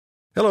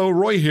Hello,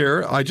 Roy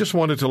here. I just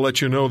wanted to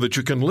let you know that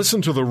you can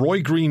listen to The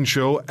Roy Green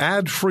Show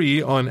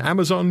ad-free on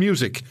Amazon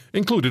Music,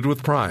 included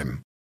with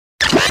Prime.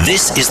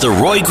 This is The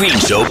Roy Green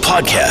Show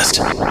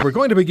podcast. We're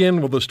going to begin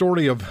with the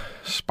story of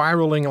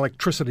spiraling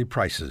electricity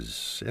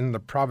prices in the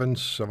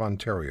province of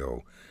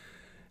Ontario.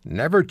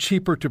 Never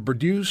cheaper to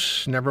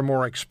produce, never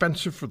more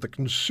expensive for the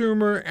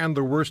consumer, and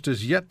the worst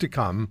is yet to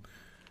come,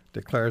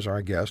 declares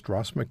our guest,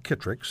 Ross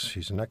McKittricks.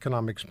 He's an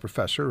economics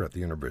professor at the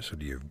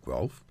University of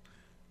Guelph.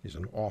 He's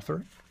an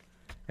author.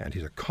 And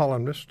he's a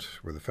columnist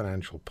with the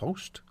Financial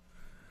Post.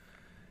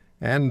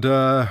 And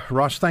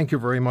Ross, thank you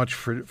very much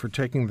for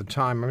taking the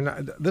time. I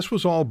mean, this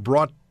was all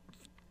brought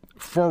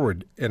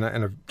forward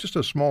in just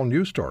a small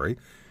news story.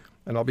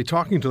 And I'll be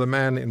talking to the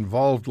man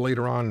involved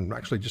later on,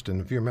 actually just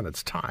in a few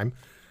minutes' time.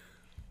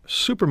 A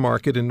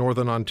supermarket in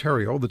Northern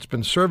Ontario that's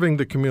been serving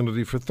the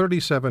community for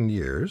 37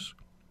 years,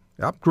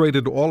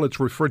 upgraded all its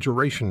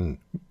refrigeration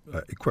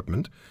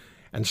equipment,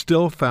 and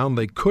still found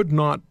they could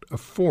not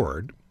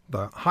afford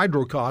the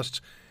hydro costs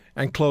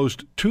and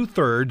closed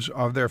 2/3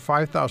 of their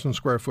 5,000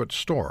 square foot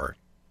store.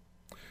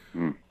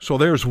 So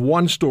there's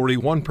one story,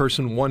 one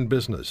person, one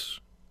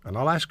business. And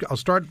I'll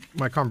start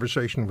my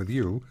conversation with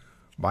you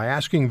by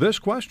asking this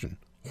question.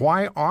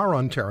 Why are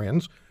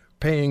Ontarians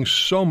paying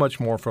so much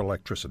more for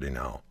electricity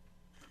now?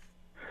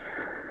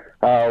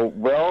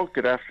 Well,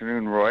 good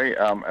afternoon, Roy.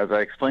 As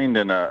I explained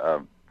in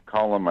a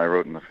column I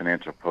wrote in the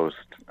Financial Post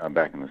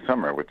back in the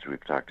summer, which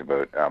we've talked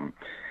about,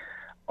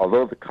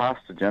 although the cost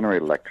to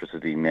generate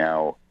electricity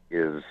now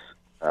is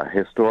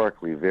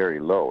historically very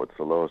low, it's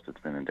the lowest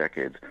it's been in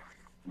decades,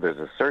 there's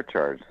a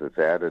surcharge that's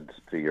added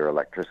to your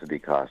electricity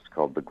cost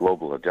called the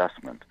Global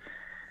Adjustment.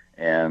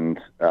 And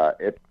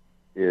it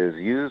is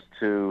used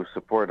to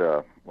support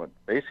what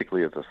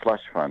basically is a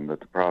slush fund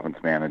that the province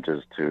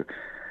manages to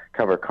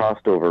cover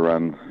cost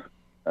overruns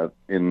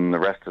in the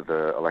rest of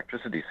the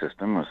electricity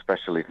system,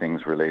 especially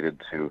things related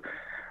to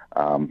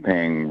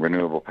paying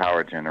renewable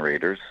power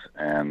generators,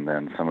 and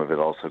then some of it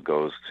also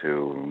goes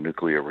to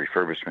nuclear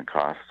refurbishment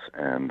costs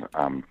and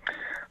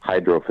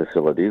hydro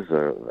facilities.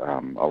 A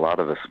lot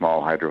of the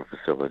small hydro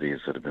facilities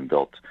that have been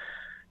built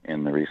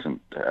in the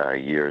recent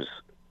years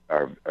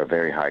are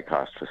very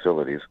high-cost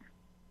facilities.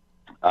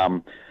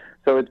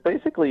 So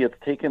it's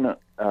taken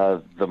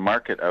the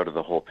market out of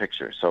the whole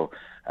picture. So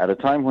at a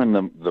time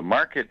when the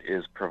market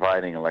is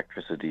providing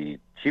electricity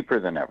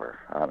cheaper than ever,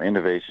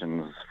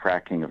 innovations,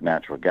 fracking of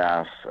natural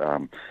gas,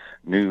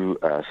 new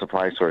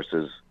supply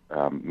sources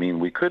mean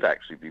we could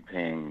actually be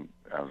paying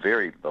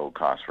very low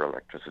cost for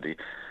electricity.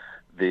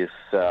 This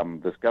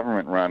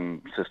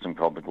government-run system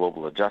called the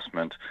Global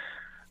Adjustment,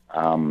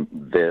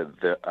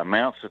 the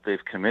amounts that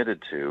they've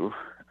committed to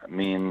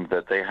mean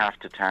that they have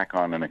to tack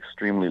on an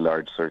extremely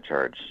large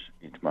surcharge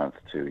each month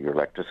to your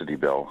electricity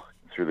bill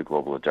through the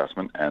Global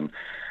Adjustment. And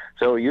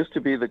so it used to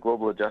be the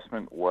Global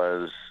Adjustment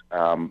was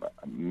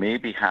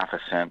maybe half a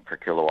cent per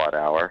kilowatt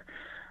hour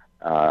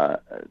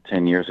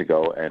 10 years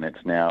ago, and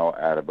it's now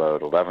at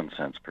about 11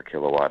 cents per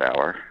kilowatt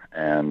hour.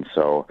 And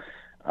so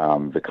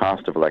the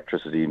cost of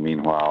electricity,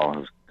 meanwhile,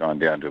 has gone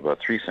down to about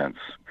 3 cents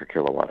per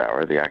kilowatt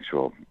hour, the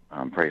actual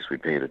price we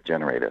pay to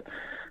generate it.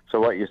 So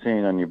what you're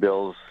seeing on your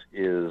bills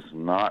is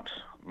not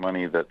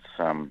money that's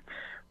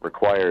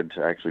required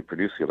to actually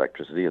produce the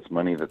electricity. It's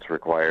money that's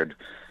required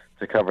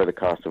to cover the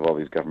cost of all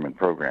these government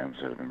programs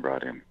that have been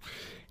brought in.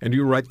 And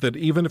you write that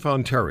even if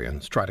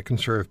Ontarians try to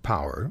conserve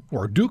power,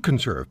 or do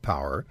conserve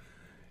power,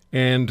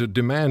 and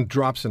demand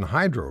drops in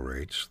hydro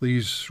rates,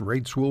 these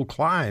rates will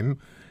climb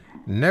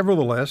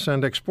nevertheless,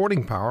 and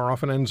exporting power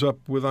often ends up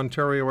with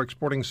Ontario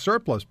exporting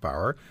surplus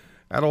power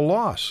at a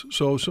loss.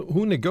 So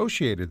who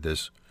negotiated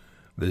this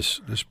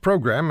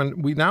program?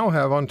 And we now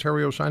have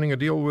Ontario signing a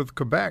deal with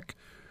Quebec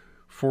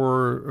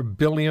for $1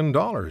 billion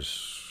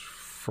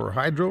for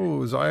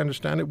hydro, as I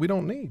understand it, we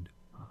don't need.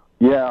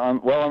 Yeah,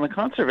 on the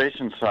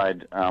conservation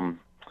side, a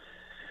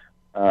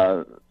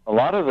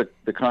lot of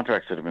the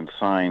contracts that have been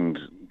signed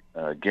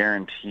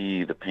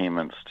guarantee the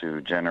payments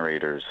to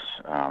generators.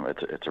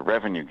 It's a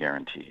revenue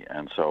guarantee,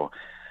 and so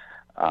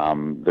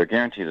they're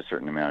guaranteed a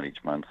certain amount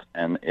each month.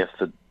 And if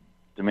the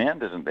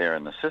demand isn't there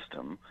in the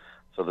system,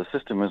 so the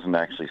system isn't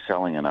actually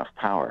selling enough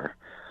power,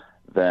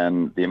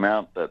 then the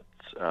amount that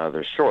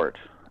they're short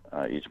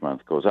each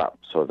month goes up.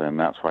 So then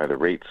that's why the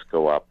rates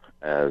go up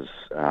as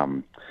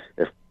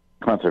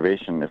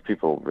if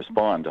people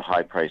respond to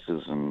high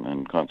prices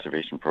and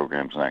conservation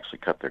programs and actually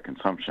cut their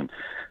consumption,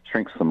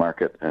 shrinks the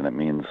market, and it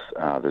means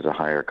there's a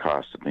higher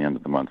cost at the end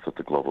of the month that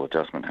the Global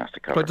Adjustment has to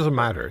cover. But it doesn't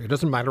matter. It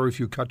doesn't matter if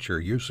you cut your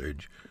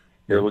usage.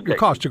 Your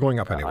costs are going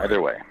up anyway.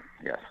 Either way,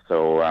 yes.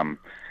 So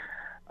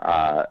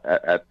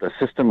at the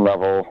system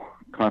level,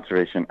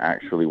 conservation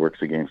actually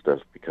works against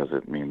us because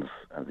it means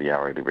the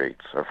hourly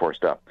rates are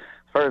forced up.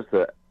 As far as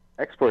the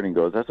exporting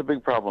goes, that's a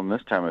big problem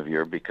this time of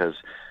year because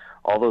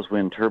all those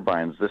wind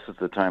turbines, this is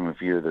the time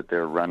of year that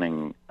they're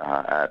running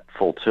at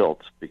full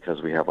tilt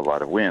because we have a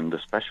lot of wind,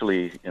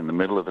 especially in the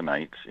middle of the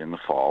night in the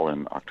fall,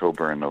 in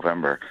October and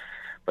November.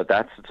 But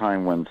that's the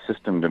time when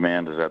system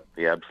demand is at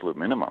the absolute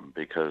minimum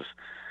because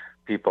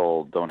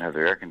people don't have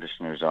their air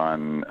conditioners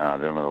on, they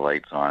don't have the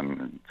lights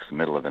on, it's the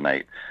middle of the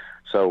night.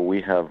 So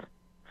we have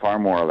far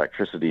more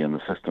electricity in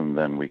the system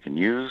than we can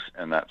use,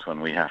 and that's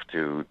when we have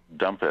to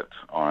dump it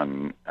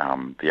on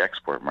the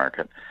export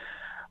market.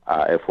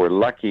 If we're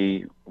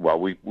lucky, well,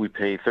 we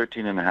pay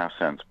 13.5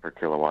 cents per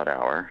kilowatt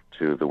hour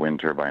to the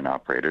wind turbine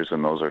operators,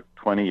 and those are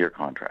 20-year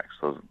contracts.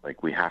 So,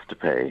 like, we have to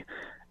pay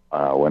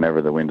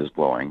whenever the wind is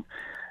blowing.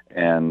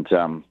 And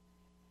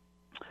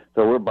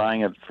so we're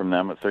buying it from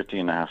them at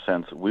 13.5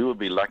 cents. We would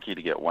be lucky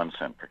to get 1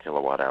 cent per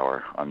kilowatt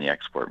hour on the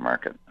export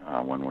market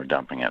when we're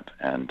dumping it.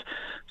 And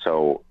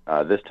so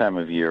this time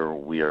of year,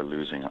 we are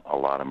losing a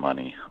lot of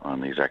money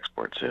on these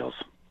export sales.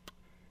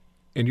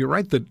 And you're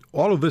right that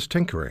all of this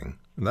tinkering,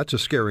 and that's a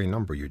scary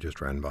number you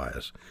just ran by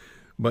us,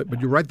 but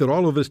you're right that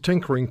all of this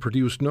tinkering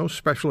produced no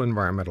special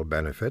environmental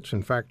benefits.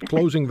 In fact,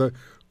 closing the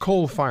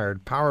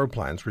coal-fired power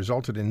plants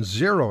resulted in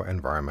zero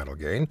environmental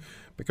gain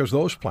because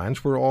those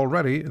plants were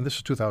already, and this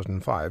is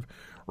 2005,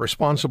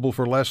 responsible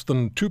for less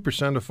than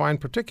 2% of fine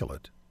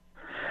particulate.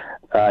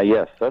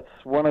 Yes, that's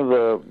one of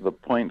the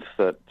points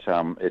that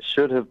it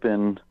should have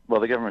been, well,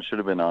 the government should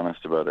have been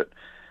honest about it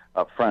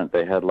up front.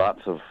 They had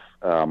lots of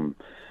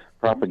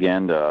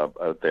propaganda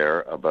out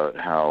there about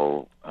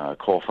how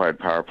coal-fired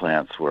power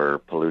plants were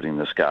polluting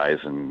the skies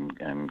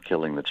and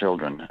killing the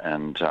children.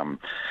 And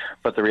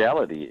but the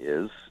reality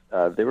is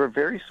they were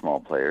very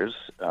small players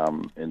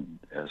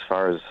as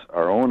far as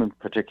our own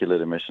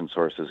particulate emission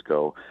sources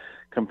go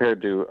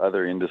compared to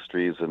other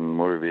industries and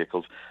motor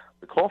vehicles.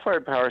 The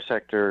coal-fired power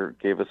sector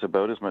gave us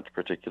about as much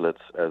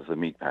particulates as the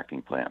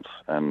meatpacking plants.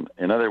 And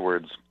in other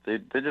words, they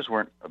just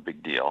weren't a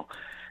big deal.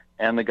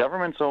 And the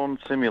government's own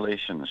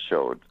simulations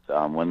showed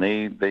when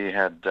they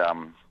had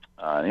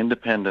an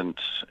independent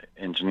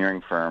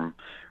engineering firm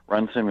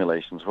run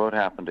simulations, what would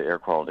happen to air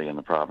quality in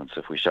the province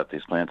if we shut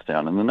these plants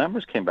down. And the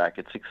numbers came back,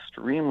 it's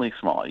extremely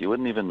small. You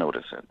wouldn't even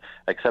notice it,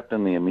 except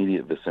in the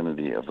immediate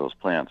vicinity of those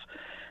plants.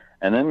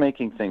 And then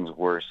making things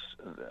worse,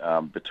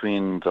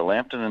 between the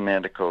Lambton and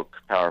Nanticoke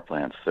power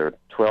plants, there are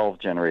 12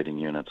 generating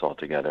units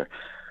altogether.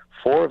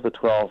 4 of the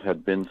 12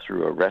 had been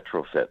through a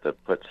retrofit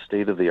that put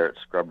state-of-the-art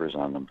scrubbers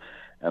on them.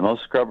 And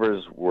those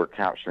scrubbers were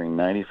capturing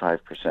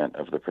 95%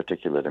 of the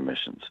particulate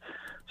emissions.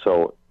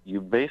 So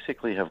you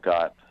basically have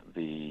got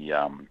the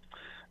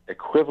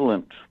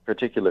equivalent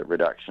particulate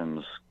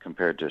reductions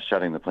compared to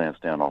shutting the plants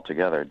down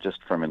altogether just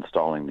from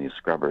installing these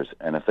scrubbers.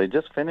 And if they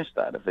just finished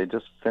that, if they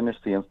just finished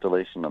the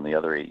installation on the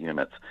other 8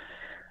 units,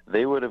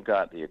 they would have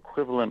got the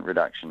equivalent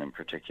reduction in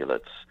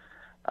particulates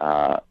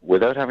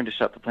without having to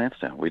shut the plants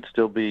down. We'd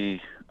still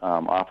be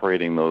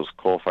operating those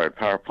coal-fired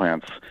power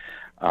plants,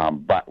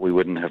 but we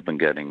wouldn't have been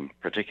getting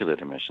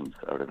particulate emissions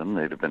out of them.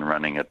 They'd have been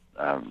running at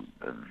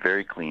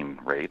very clean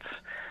rates.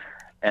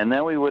 And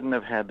then we wouldn't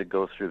have had to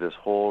go through this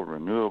whole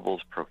renewables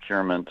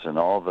procurement and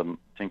all the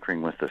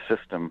tinkering with the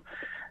system.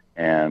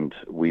 And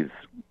we'd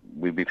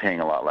be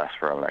paying a lot less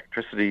for our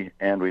electricity,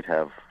 and we'd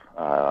have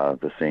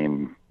the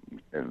same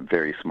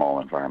very small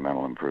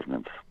environmental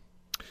improvements.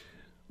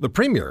 The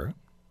Premier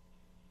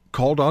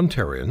called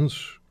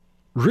Ontarians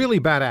really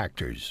bad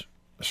actors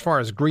as far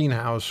as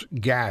greenhouse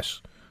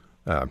gas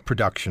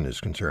production is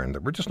concerned,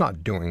 that we're just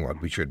not doing what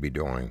we should be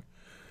doing.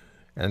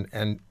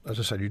 And as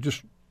I said, you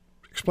just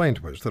explained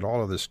to us that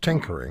all of this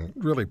tinkering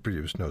really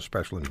produced no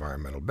special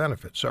environmental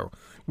benefit. So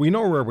we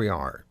know where we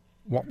are.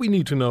 What we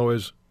need to know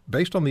is,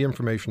 based on the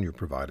information you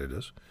provided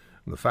us,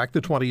 and the fact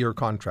that 20-year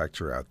contracts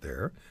are out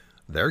there,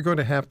 they're going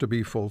to have to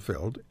be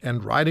fulfilled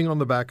and riding on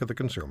the back of the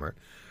consumer.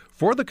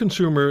 For the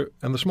consumer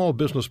and the small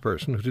business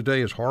person who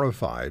today is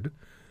horrified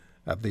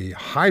at the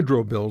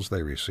hydro bills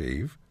they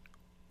receive,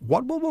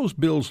 what will those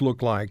bills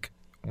look like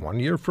 1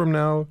 year from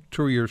now,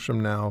 2 years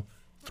from now,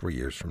 3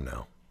 years from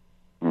now?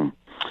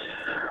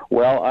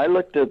 Well, I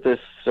looked at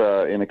this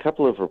in a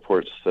couple of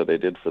reports that I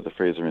did for the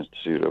Fraser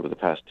Institute over the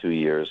past 2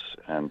 years.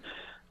 And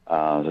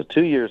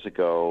 2 years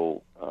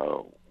ago,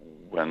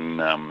 when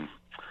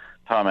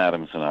Tom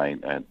Adams and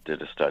I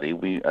did a study,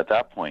 we at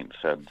that point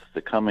said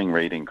the coming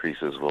rate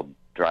increases will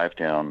drive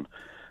down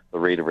the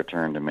rate of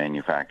return to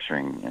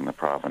manufacturing in the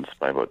province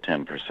by about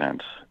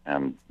 10%.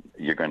 And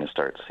you're going to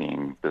start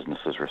seeing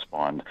businesses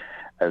respond,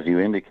 as you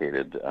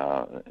indicated,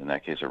 in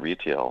that case, a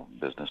retail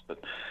business, but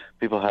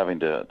people having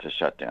to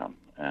shut down.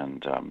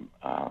 And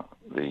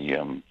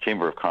the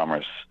Chamber of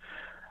Commerce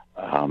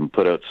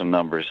put out some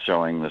numbers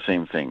showing the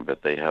same thing,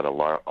 that they had a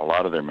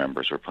lot of their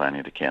members were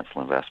planning to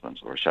cancel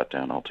investments or shut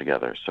down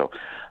altogether. So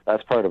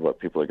that's part of what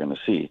people are going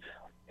to see.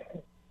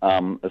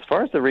 As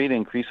far as the rate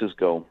increases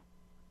go,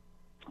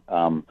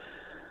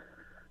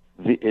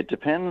 it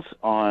depends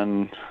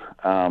on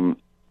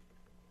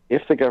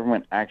if the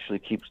government actually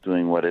keeps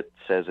doing what it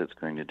says it's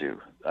going to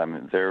do. I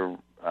mean,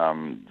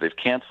 they've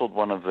canceled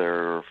one of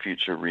their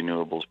future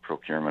renewables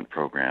procurement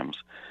programs,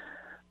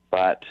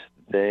 but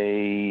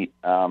they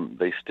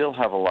still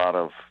have a lot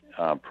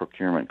of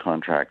procurement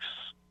contracts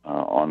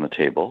on the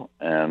table,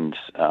 and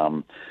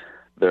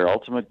their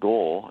ultimate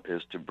goal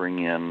is to bring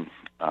in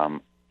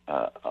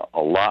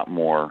a lot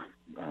more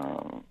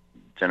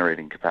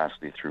generating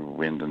capacity through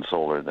wind and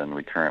solar than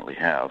we currently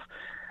have.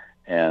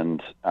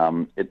 And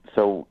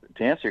so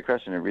to answer your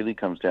question, it really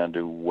comes down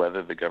to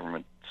whether the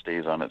government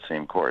stays on its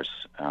same course.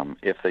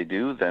 If they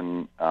do,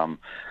 then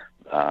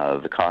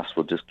the costs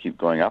will just keep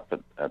going up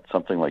at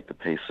something like the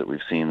pace that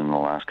we've seen in the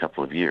last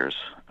couple of years.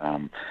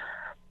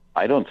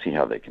 I don't see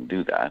how they can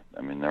do that.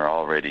 I mean, they're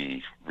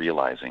already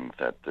realizing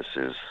that this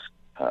is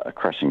a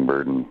crushing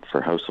burden for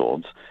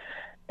households.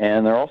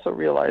 And they're also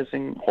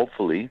realizing,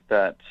 hopefully,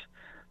 that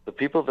the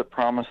people that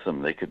promised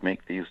them they could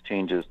make these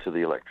changes to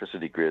the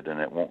electricity grid and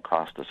it won't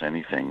cost us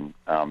anything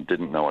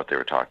didn't know what they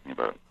were talking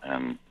about,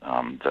 and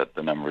that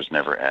the numbers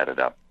never added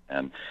up.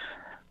 And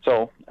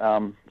so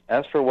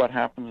as for what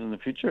happens in the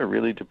future, it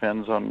really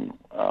depends on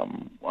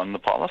the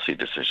policy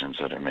decisions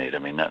that are made. I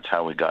mean, that's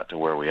how we got to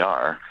where we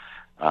are.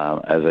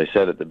 As I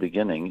said at the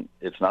beginning,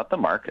 it's not the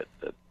market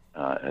that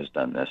has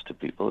done this to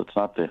people. It's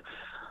not the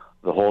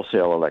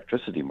wholesale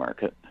electricity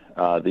market.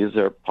 These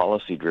are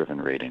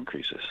policy-driven rate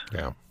increases.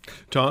 Yeah.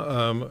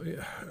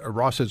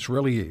 Ross, it's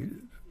really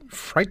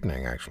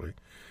frightening, actually,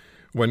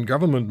 when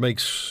government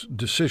makes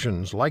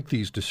decisions like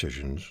these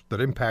decisions that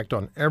impact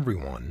on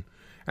everyone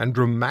and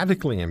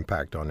dramatically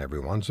impact on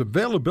everyone's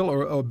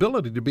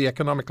ability to be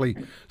economically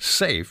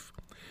safe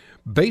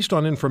based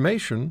on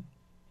information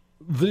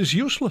that is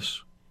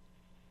useless.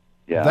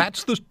 Yeah.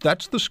 That's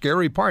the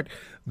scary part.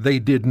 They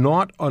did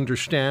not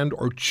understand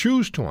or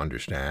choose to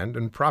understand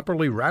and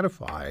properly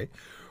ratify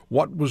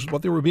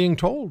what they were being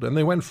told, and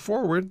they went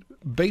forward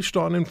based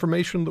on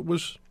information that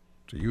was,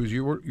 to use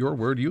your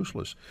word,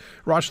 useless.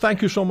 Ross,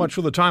 thank you so much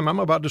for the time. I'm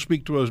about to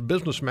speak to a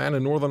businessman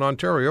in Northern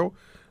Ontario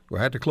who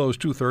had to close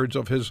 2/3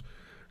 of his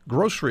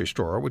grocery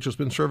store, which has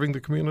been serving the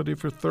community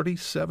for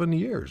 37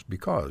 years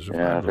because of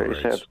hydro very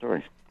rates. sad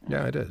story.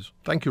 Yeah, it is.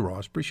 Thank you,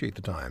 Ross. Appreciate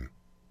the time.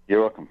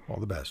 You're welcome. All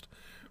the best.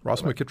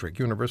 Ross McKittrick,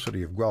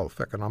 University of Guelph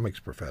economics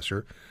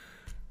professor.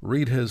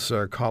 Read his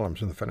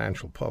columns in the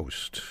Financial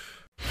Post.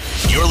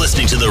 You're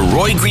listening to The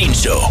Roy Green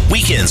Show,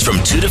 weekends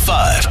from 2 to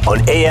 5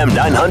 on AM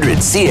 900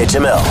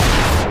 CHML.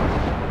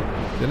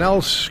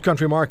 Dunel's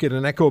Country Market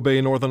in Echo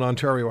Bay, Northern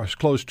Ontario, has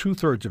closed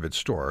 2/3 of its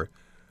store,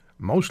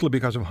 mostly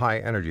because of high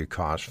energy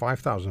costs.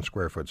 5,000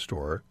 square foot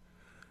store,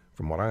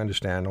 from what I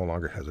understand, no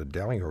longer has a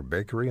deli or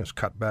bakery and has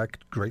cut back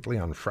greatly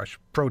on fresh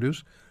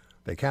produce.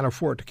 They can't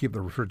afford to keep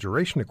the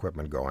refrigeration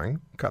equipment going,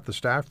 cut the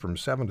staff from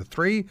 7 to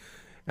 3,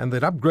 and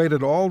they'd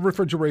upgraded all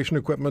refrigeration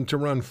equipment to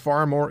run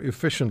far more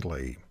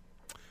efficiently.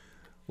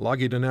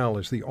 Loggie Dunel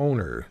is the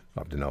owner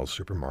of Dunel's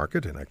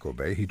Supermarket in Echo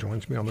Bay. He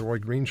joins me on the Roy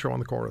Green Show on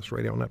the Chorus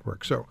Radio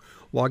Network. So,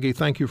 Loggie,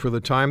 thank you for the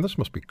time. This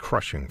must be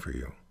crushing for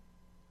you.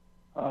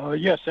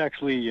 Yes,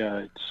 actually,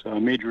 it's a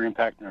major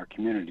impact in our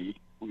community.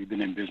 We've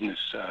been in business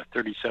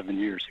 37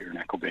 years here in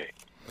Echo Bay.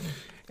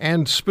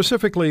 And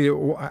specifically,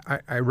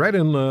 I read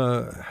in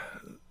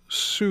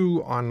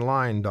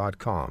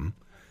SiouxOnline.com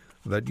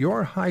that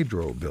your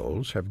hydro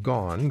bills have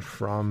gone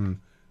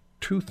from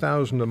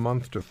 $2,000 a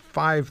month to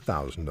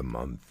 $5,000 a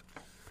month.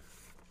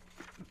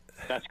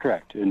 That's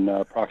correct. In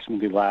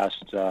approximately the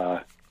last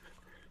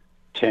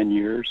 10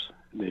 years,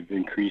 they've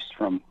increased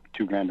from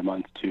 $2,000 a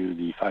month to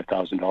the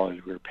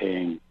 $5,000 we were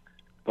paying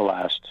the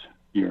last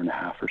year and a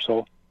half or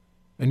so.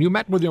 And you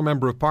met with your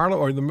member of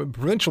parliament or the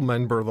provincial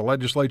member of the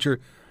legislature.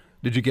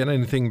 Did you get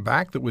anything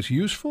back that was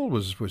useful?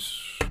 Was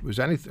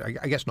anything?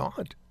 I guess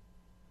not.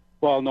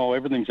 Well, no,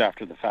 everything's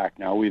after the fact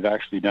now. We've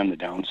actually done the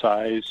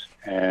downsize,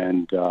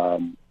 and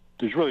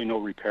there's really no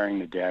repairing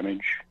the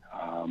damage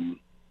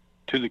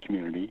to the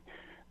community.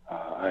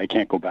 I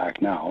can't go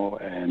back now,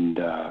 and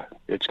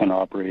it's going to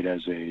operate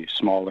as a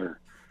smaller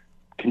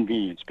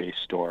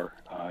convenience-based store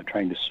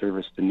trying to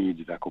service the needs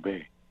of Echo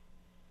Bay.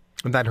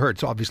 And that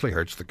obviously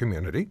hurts the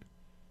community.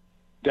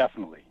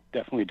 Definitely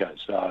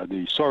does.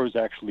 The store was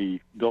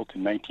actually built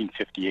in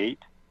 1958,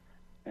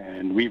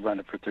 and we've run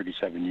it for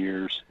 37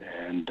 years,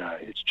 and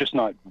it's just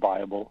not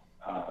viable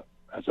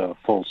as a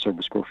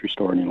full-service grocery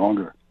store any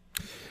longer.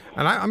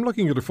 And I'm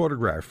looking at a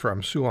photograph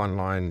from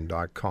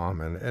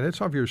SiouxOnline.com, and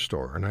it's of your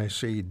store, and I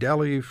see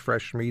deli,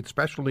 fresh meat,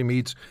 specialty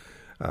meats,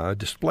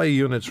 display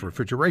units,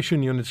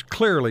 refrigeration units,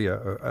 clearly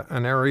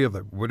an area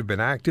that would have been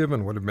active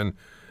and would have been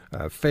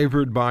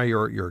favored by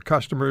your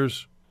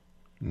customers.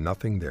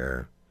 Nothing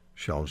there.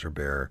 Shelves are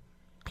bare,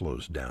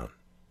 closed down,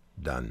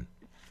 done.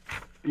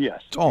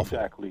 Yes, it's awful.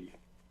 Exactly.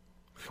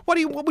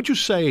 What would you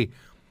say?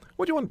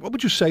 What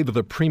would you say to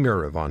the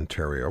Premier of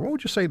Ontario? What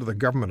would you say to the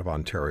government of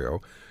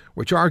Ontario,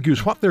 which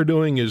argues what they're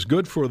doing is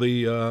good for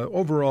the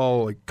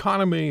overall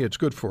economy, it's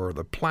good for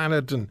the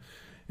planet, and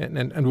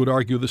would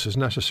argue this is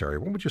necessary?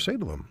 What would you say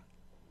to them?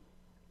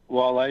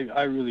 Well,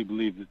 I really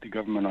believe that the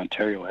government of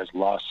Ontario has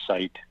lost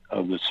sight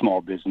of the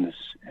small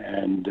business,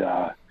 and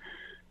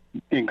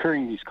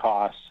incurring these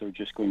costs are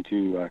just going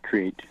to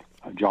create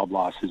job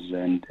losses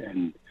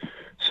and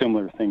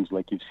similar things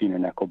like you've seen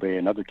in Echo Bay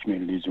and other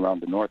communities around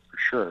the north for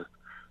sure.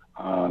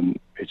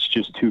 It's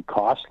just too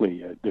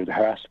costly. There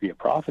has to be a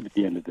profit at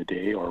the end of the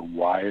day, or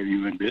why are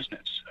you in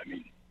business? I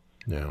mean,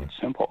 It's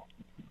simple.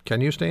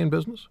 Can you stay in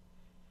business?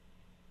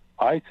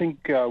 I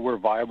think we're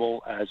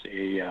viable as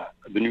the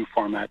new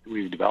format that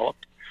we've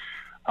developed.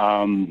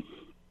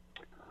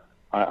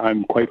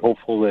 I'm quite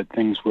hopeful that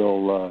things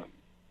will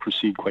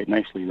proceed quite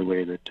nicely the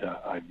way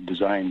that I've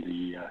designed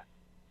the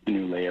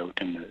new layout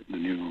and the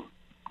new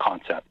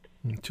concept.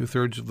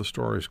 2/3 of the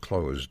store is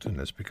closed, and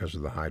that's because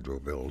of the hydro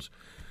bills.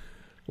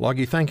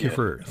 Loggy, thank you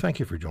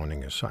for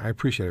joining us. I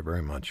appreciate it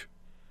very much.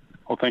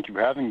 Well, thank you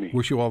for having me.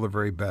 Wish you all the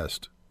very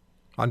best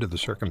under the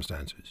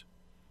circumstances.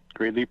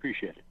 Greatly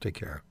appreciate it. Take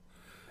care.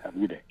 Have a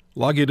good day.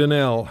 Loggy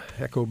Donnell,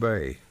 Echo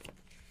Bay.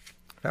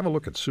 Have a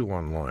look at Sue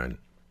online.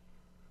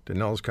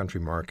 Donnell's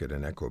Country Market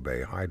in Echo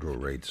Bay. Hydro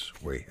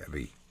rates way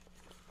heavy.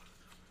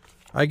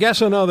 I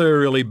guess another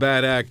really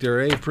bad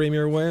actor,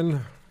 Premier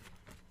Wynn?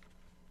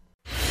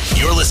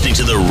 You're listening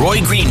to The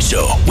Roy Green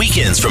Show,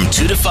 weekends from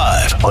 2 to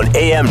 5 on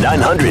AM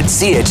 900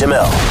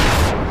 CHML.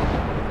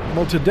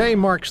 Well, today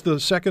marks the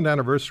second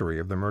anniversary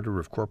of the murder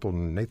of Corporal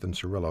Nathan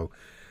Cirillo,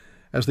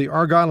 as the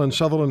Argyll and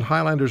Sutherland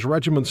Highlanders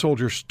Regiment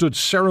soldiers stood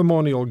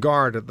ceremonial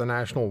guard at the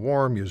National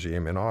War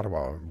Museum in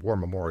Ottawa, War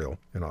Memorial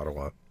in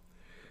Ottawa.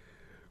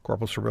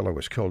 Corporal Cirillo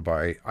was killed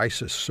by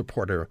ISIS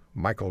supporter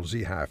Michael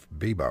Zehaf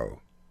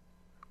Bibo.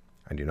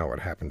 And you know what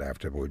happened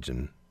afterwards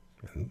in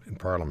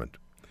Parliament.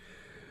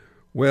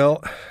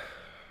 Well,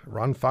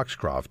 Ron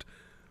Foxcroft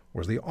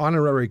was the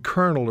honorary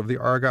colonel of the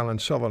Argyll and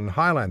Sutherland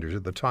Highlanders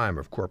at the time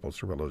of Corporal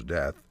Cirillo's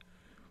death.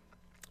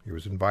 He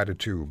was invited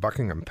to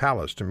Buckingham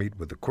Palace to meet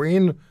with the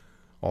Queen,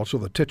 also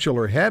the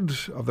titular head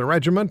of the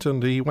regiment,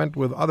 and he went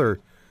with other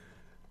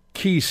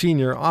key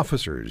senior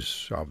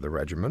officers of the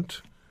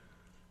regiment.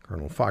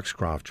 Colonel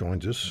Foxcroft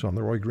joins us on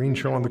the Roy Green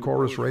Show on the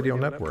Chorus Radio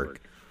Network.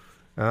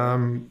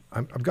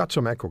 I've got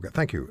some echo.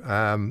 Thank you.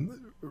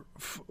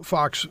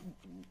 Fox,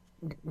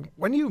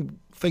 when you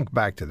think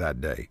back to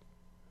that day,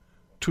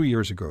 2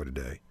 years ago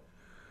today,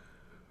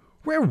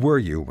 where were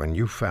you when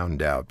you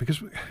found out?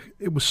 Because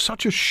it was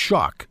such a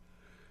shock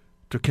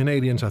to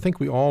Canadians. I think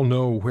we all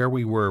know where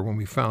we were when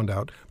we found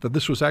out that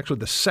this was actually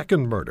the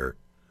second murder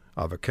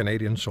of a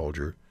Canadian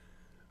soldier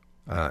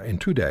in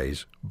 2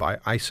 days by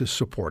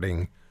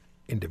ISIS-supporting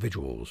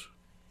individuals.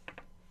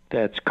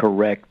 That's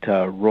correct,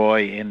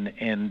 Roy,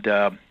 and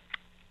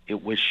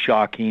it was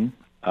shocking.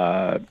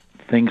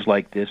 Things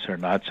like this are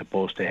not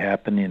supposed to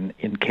happen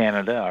in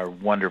Canada, our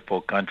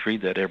wonderful country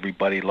that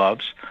everybody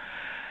loves.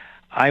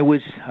 I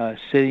was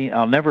sitting,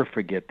 I'll never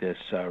forget this,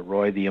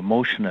 Roy, the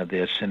emotion of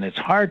this, and it's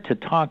hard to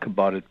talk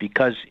about it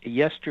because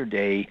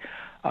yesterday,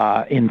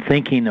 in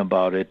thinking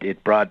about it,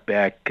 it brought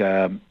back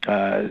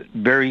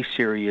very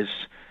serious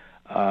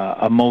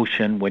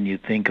emotion when you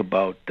think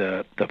about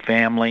the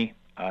family,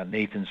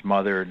 Nathan's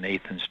mother,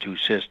 Nathan's two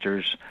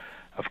sisters,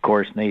 of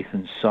course,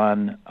 Nathan's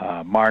son,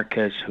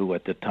 Marcus, who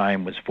at the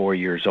time was 4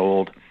 years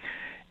old,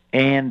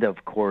 and,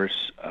 of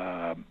course,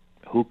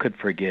 who could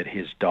forget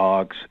his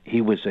dogs?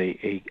 He was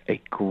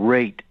a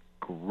great,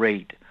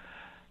 great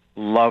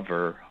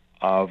lover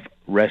of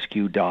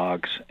rescue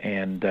dogs,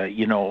 and,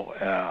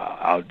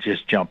 I'll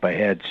just jump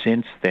ahead.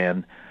 Since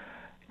then,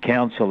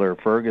 Councillor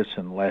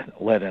Ferguson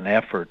led an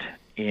effort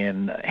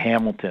in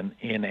Hamilton,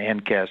 in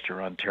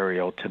Ancaster,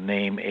 Ontario, to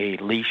name a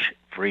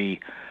leash-free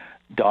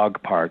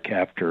dog park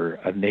after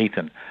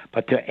Nathan.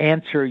 But to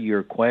answer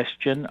your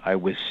question, I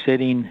was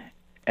sitting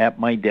at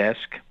my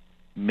desk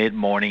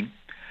mid-morning,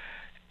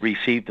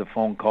 received a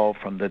phone call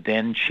from the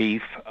then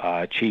chief,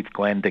 Chief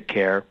Glenn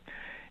DeCare,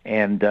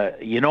 and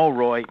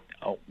Roy,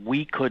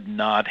 we could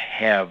not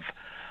have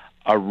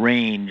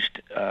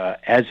arranged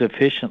as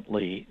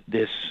efficiently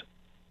this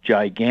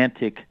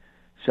gigantic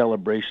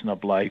celebration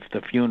of life,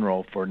 the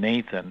funeral for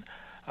Nathan,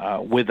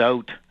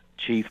 without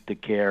Chief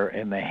DeCare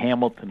and the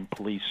Hamilton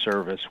Police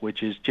Service,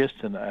 which is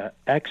just an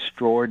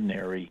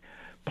extraordinary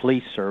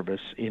police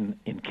service in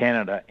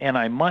Canada. And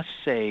I must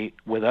say,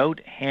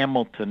 without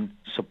Hamilton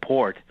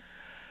support,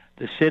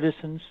 the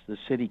citizens, the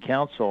city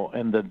council,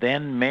 and the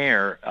then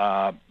mayor,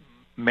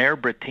 Mayor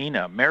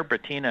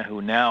Brattina,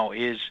 who now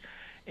is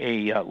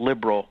a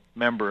Liberal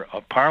member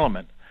of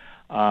Parliament,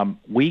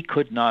 we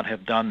could not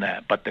have done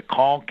that. But the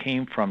call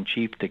came from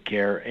Chief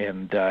DeCare,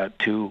 and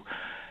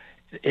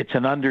it's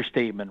an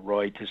understatement,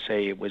 Roy, to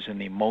say it was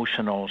an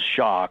emotional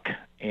shock,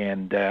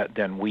 and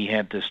then we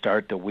had to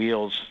start the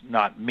wheels,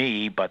 not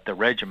me, but the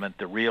regiment,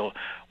 the real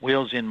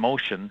wheels in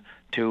motion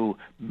to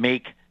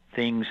make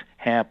things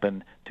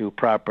happen to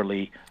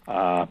properly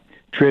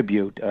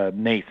tribute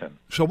Nathan.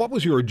 So what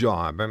was your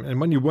job?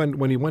 And when you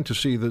went to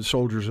see the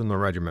soldiers in the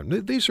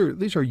regiment, these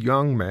are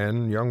young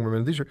men, young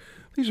women,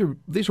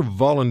 these are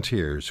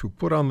volunteers who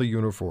put on the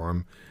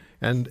uniform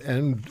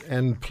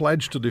and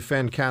pledge to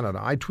defend Canada.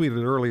 I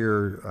tweeted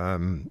earlier,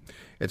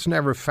 it's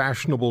never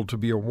fashionable to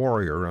be a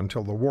warrior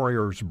until the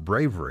warrior's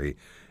bravery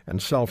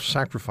and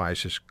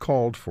self-sacrifice is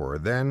called for.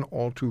 Then,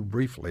 all too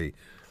briefly,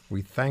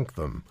 we thank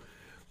them.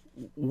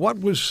 What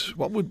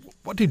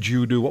did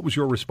you do? What was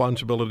your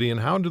responsibility, and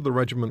how did the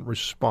regiment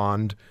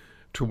respond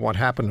to what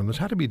happened? And this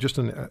had to be just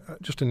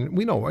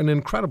an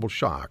incredible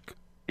shock.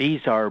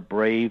 These are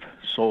brave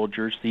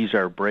soldiers. These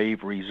are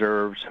brave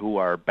reserves who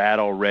are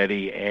battle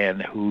ready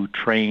and who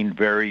train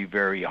very,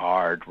 very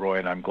hard, Roy.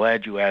 And I'm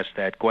glad you asked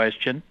that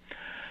question.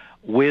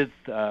 With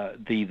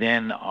the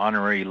then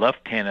honorary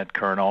Lieutenant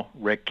Colonel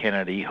Rick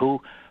Kennedy,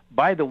 who,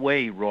 by the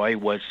way, Roy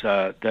was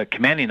the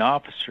commanding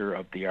officer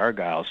of the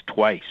Argylls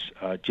twice.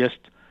 Just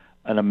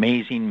an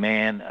amazing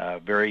man, a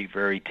very,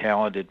 very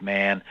talented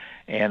man,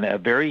 and a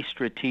very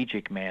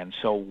strategic man.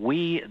 So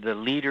we, the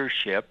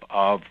leadership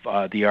of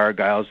the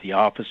Argylls, the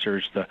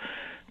officers,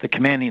 the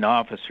commanding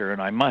officer,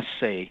 and I must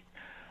say,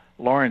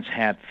 Lawrence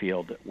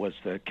Hatfield was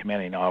the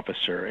commanding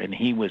officer, and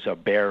he was a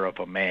bear of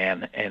a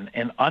man,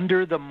 and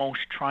under the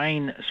most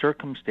trying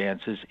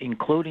circumstances,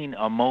 including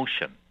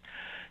emotion.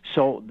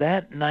 So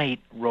that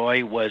night,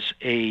 Roy, was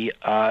a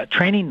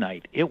training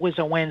night. It was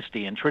a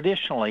Wednesday, and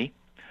traditionally,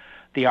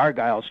 the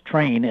Argylls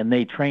train, and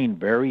they train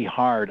very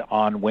hard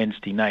on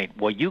Wednesday night.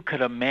 Well, you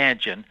could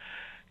imagine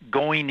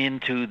going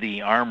into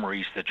the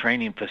armories, the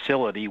training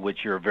facility,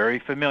 which you're very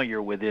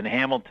familiar with in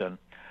Hamilton,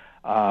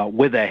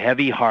 with a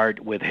heavy heart,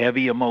 with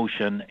heavy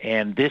emotion,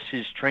 and this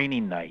is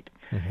training night.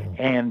 Mm-hmm.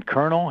 And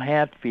Colonel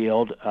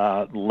Hatfield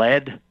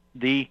led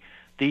the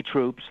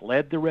troops,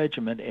 led the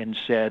regiment, and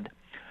said,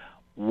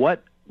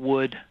 "What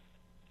would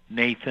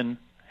Nathan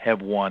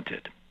have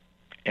wanted?"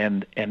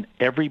 And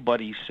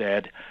everybody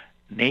said,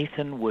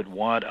 "Nathan would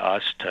want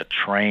us to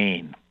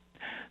train."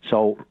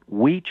 So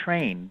we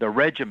trained, the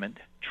regiment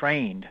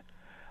trained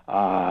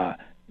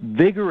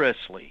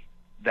vigorously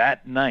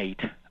that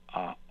night,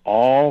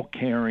 all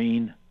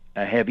carrying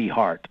a heavy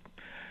heart.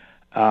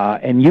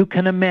 And you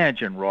can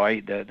imagine,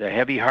 Roy, the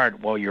heavy heart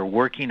while you're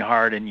working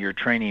hard and you're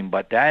training.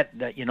 But that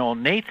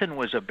Nathan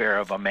was a bear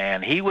of a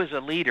man. He was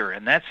a leader,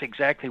 and that's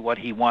exactly what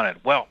he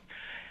wanted. Well,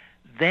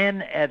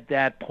 then at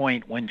that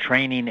point when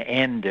training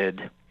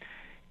ended,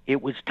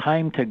 it was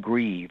time to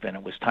grieve, and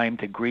it was time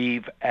to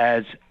grieve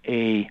as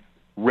a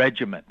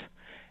regiment.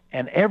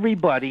 And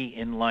everybody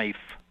in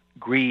life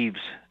grieves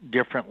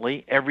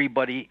differently.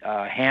 Everybody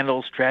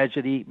handles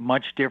tragedy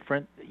much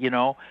different,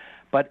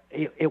 But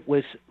it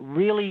was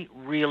really,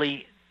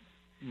 really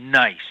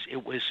nice.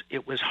 It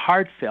was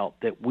heartfelt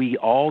that we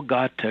all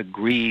got to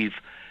grieve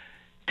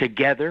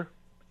together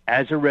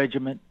as a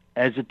regiment,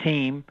 as a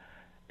team,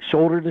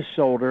 shoulder to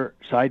shoulder,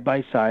 side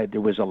by side.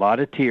 There was a lot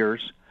of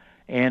tears,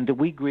 and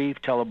we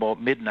grieved till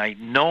about midnight,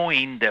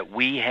 knowing that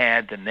we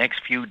had the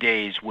next few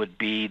days would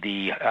be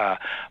the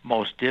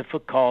most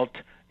difficult,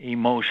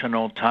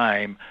 emotional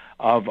time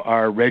of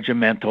our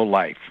regimental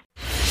life.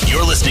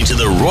 You're listening to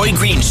The Roy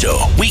Green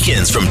Show,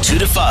 weekends from 2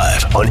 to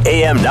 5 on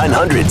AM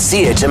 900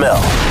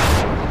 CHML.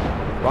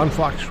 Ron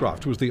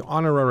Foxcroft was the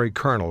honorary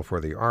colonel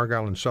for the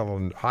Argyll and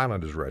Sutherland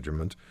Highlanders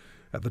Regiment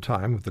at the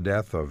time of the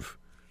death of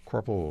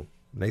Corporal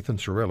Nathan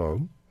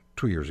Cirillo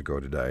 2 years ago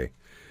today.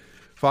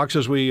 Fox,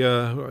 as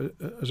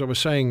I was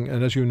saying,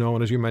 and as you know,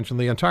 and as you mentioned,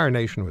 the entire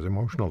nation was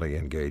emotionally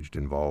engaged,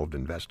 involved,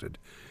 invested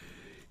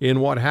in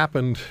what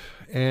happened,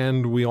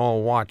 and we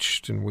all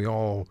watched, and we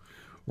all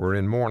were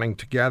in mourning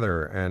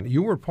together. And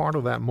you were part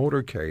of that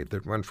motorcade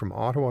that went from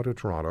Ottawa to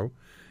Toronto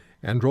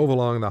and drove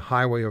along the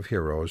Highway of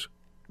Heroes.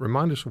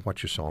 Remind us of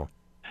what you saw.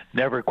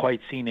 Never quite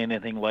seen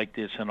anything like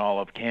this in all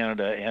of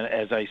Canada. And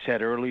as I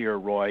said earlier,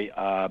 Roy,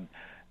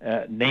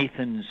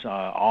 Nathan's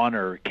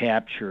honor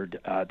captured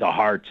the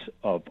hearts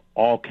of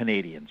all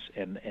Canadians,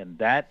 and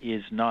that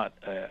is not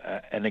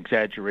an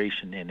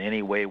exaggeration in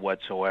any way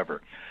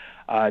whatsoever.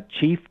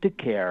 Chief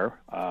DeCare,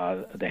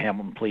 the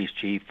Hamilton Police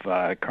Chief,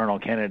 Colonel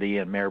Kennedy,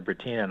 and Mayor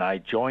Bertina and I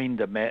joined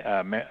the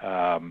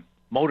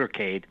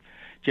motorcade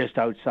just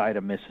outside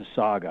of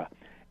Mississauga.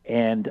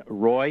 And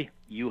Roy,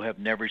 you have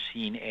never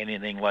seen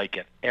anything like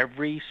it.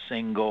 Every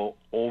single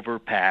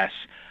overpass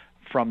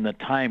from the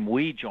time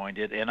we joined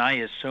it, and I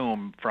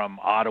assume from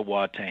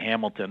Ottawa to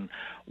Hamilton,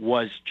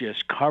 was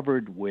just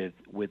covered with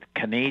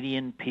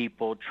Canadian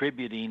people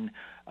tributing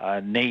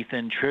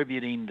Nathan,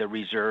 tributing the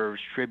reserves,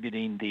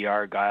 tributing the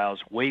Argylls,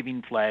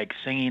 waving flags,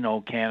 singing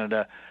 "O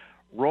Canada."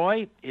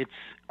 Roy, it's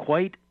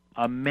quite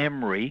a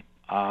memory,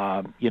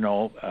 a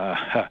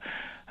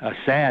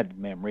sad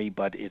memory,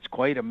 but it's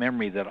quite a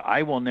memory that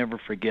I will never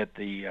forget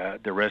the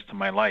rest of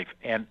my life.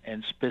 And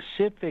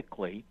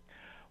specifically,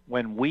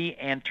 when we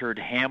entered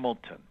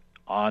Hamilton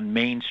on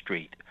Main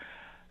Street,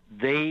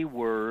 they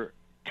were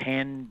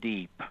 10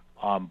 deep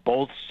on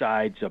both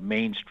sides of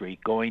Main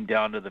Street going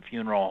down to the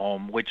funeral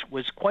home, which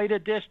was quite a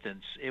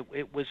distance.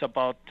 It was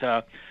about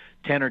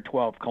 10 or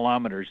 12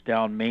 kilometers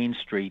down Main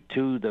Street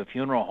to the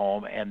funeral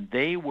home, and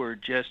they were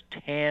just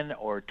 10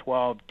 or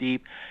 12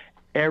 deep.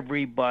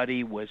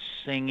 Everybody was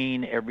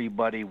singing,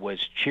 everybody was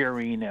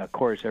cheering. Of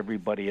course,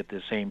 everybody at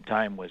the same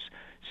time was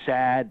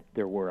sad.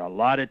 There were a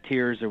lot of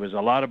tears. There was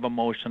a lot of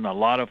emotion, a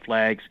lot of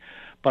flags.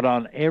 But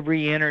on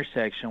every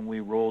intersection, we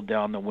rolled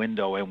down the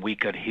window and we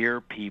could hear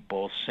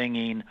people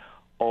singing,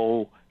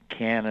 "Oh,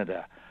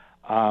 Canada."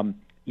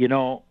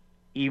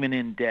 Even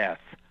in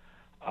death,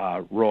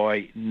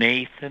 Roy,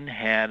 Nathan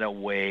had a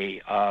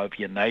way of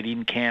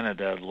uniting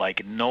Canada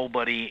like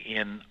nobody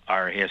in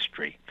our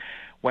history.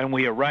 When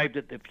we arrived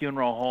at the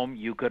funeral home,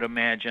 you could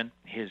imagine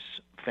his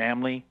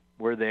family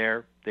were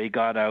there. They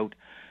got out.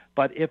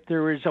 But if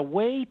there is a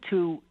way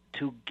to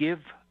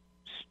give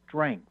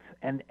strength,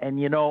 and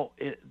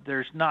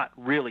there's not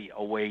really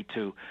a way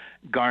to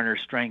garner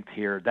strength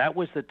here. That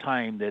was the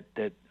time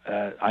that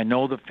I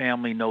know the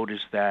family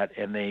noticed that,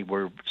 and they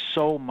were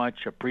so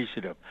much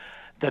appreciative.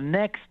 The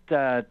next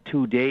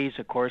 2 days,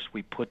 of course,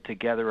 we put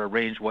together,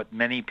 arranged what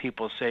many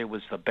people say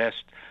was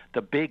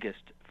the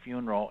biggest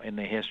funeral in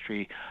the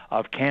history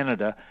of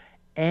Canada.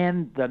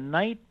 And the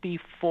night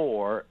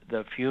before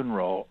the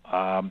funeral,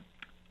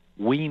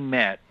 we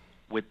met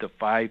with the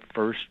 5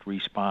 first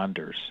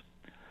responders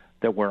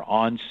that were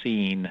on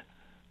scene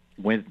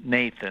with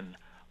Nathan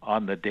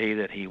on the day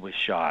that he was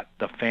shot.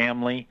 The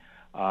family,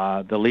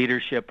 the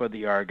leadership of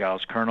the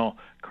Argylls,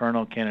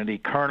 Colonel Kennedy,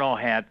 Colonel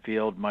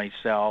Hatfield,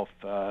 myself,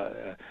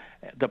 the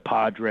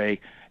Padre,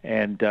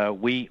 and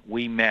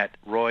we met.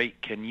 Roy,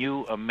 can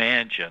you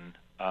imagine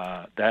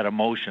that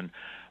emotion?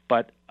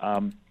 But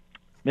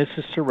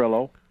Mrs.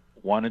 Cirillo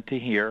wanted to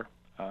hear,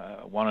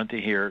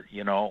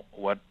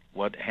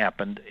 what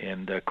happened,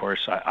 and of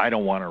course I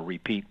don't want to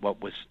repeat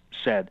what was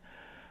said,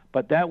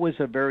 but that was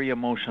a very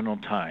emotional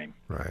time.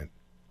 Right.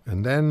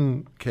 And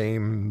then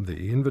came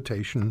the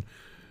invitation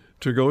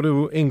to go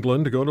to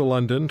England, to go to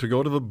London, to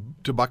go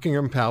to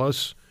Buckingham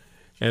Palace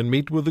and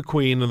meet with the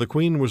Queen. And the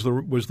Queen was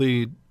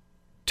the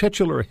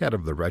titular head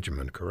of the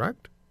regiment,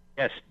 correct?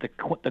 Yes,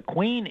 the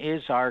Queen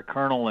is our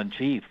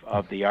colonel-in-chief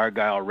of the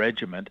Argyll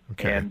Regiment,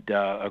 okay. And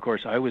of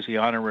course I was the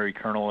honorary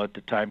colonel at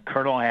the time.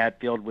 Colonel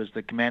Hatfield was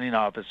the commanding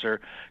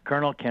officer,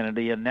 Colonel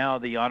Kennedy, and now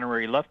the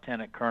honorary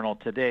lieutenant colonel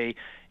today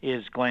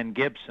is Glenn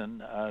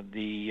Gibson,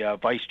 the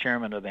vice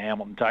chairman of the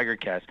Hamilton Tiger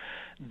Cats.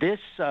 This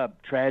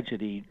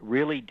tragedy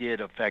really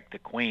did affect the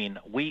Queen.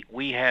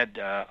 We had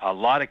a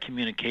lot of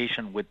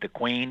communication with the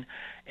Queen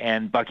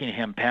and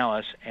Buckingham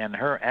Palace, and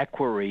her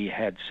equerry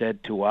had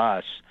said to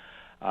us,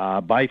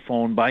 by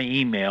phone, by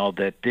email,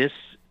 that this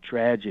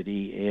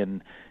tragedy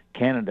in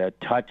Canada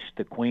touched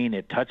the Queen.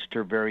 It touched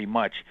her very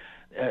much.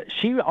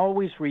 She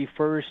always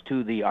refers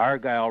to the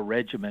Argyll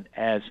Regiment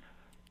as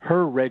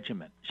her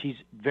regiment. She's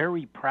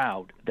very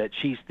proud that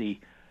she's the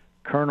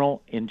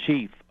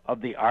colonel-in-chief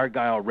of the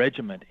Argyll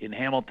Regiment in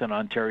Hamilton,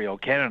 Ontario,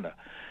 Canada.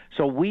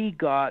 So we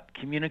got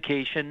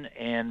communication,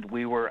 and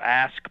we were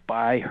asked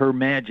by Her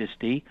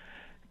Majesty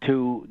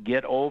to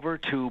get over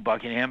to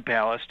Buckingham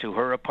Palace, to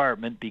her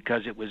apartment,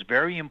 because it was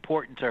very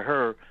important to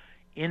her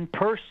in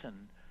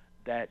person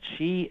that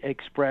she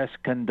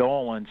expressed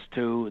condolence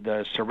to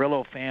the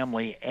Cirillo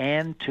family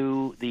and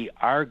to the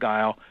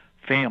Argyll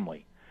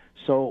family.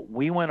 So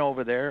we went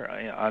over there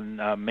on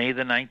May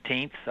the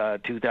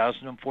 19th,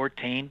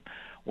 2014,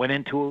 went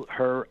into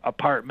her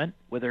apartment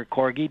with her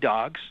corgi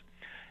dogs,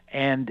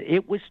 and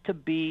it was to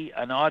be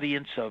an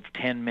audience of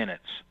 10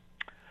 minutes.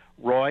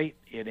 Roy,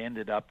 it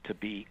ended up to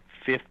be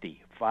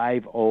 50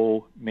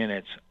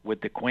 minutes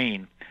with the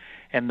Queen.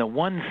 And the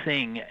one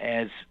thing,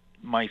 as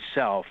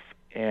myself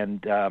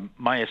and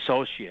my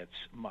associates,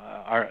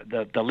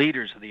 the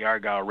leaders of the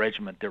Argyll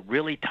Regiment, that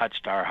really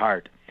touched our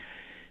heart,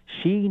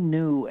 she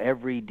knew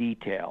every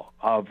detail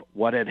of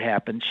what had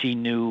happened. She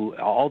knew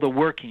all the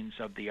workings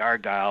of the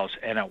Argylls,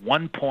 and at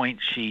one point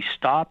she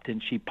stopped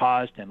and she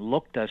paused and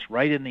looked us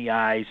right in the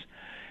eyes,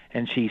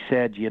 and she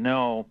said,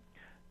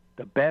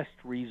 the best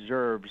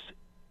reserves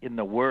in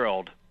the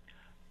world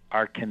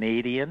are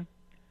Canadian,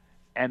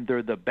 and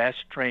they're the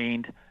best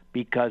trained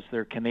because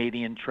they're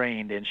Canadian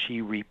trained. And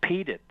she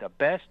repeated, the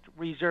best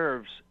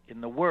reserves in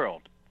the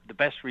world, the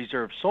best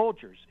reserve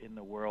soldiers in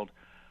the world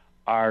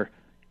are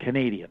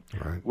Canadian.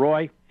 Right.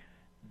 Roy,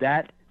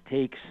 that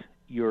takes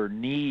your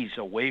knees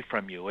away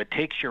from you. It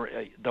takes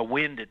the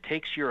wind, it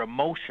takes your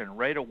emotion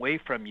right away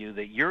from you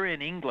that you're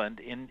in England,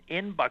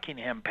 in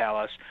Buckingham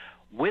Palace,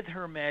 with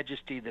Her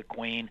Majesty the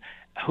Queen,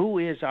 who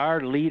is our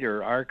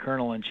leader, our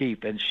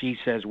colonel-in-chief, and she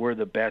says we're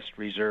the best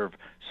reserve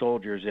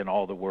soldiers in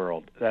all the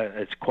world.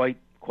 It's quite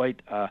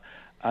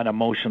an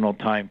emotional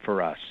time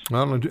for us.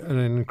 Well, an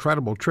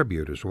incredible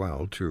tribute as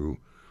well to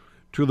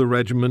the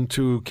regiment,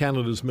 to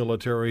Canada's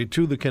military,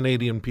 to the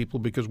Canadian people,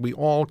 because we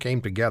all came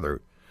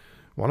together.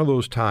 One of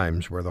those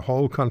times where the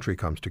whole country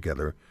comes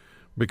together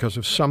because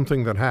of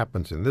something that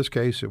happens. In this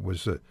case, it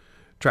was a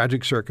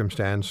tragic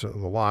circumstance, the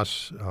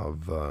loss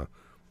of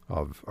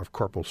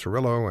Corporal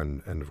Cirillo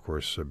and of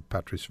course,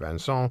 Patrice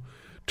Vincent.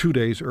 2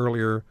 days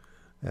earlier,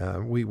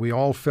 we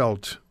all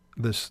felt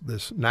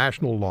this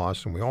national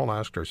loss, and we all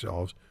asked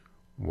ourselves,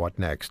 what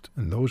next?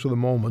 And those are the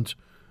moments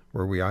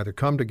where we either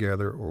come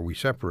together or we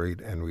separate,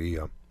 and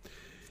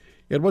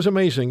it was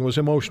amazing. It was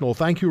emotional.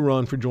 Thank you,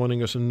 Ron, for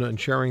joining us and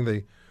sharing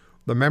the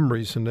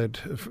memories, and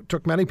it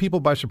took many people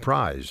by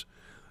surprise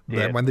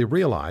that when they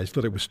realized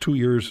that it was 2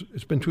 years.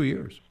 It's been 2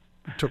 years.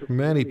 It took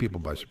many people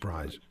by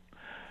surprise.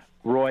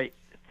 Roy,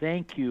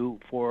 thank you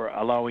for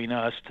allowing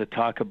us to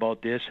talk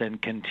about this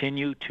and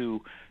continue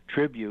to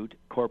tribute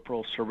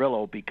Corporal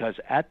Cirillo, because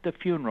at the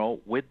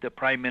funeral, with the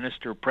Prime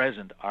Minister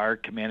present, our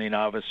commanding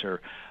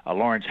officer,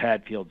 Lawrence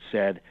Hatfield,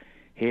 said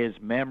his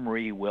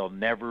memory will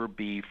never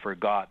be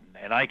forgotten.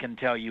 And I can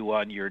tell you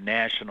on your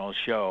national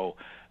show,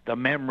 the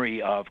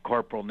memory of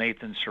Corporal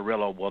Nathan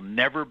Cirillo will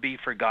never be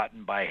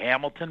forgotten by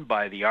Hamilton,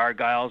 by the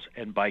Argylls,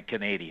 and by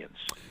Canadians.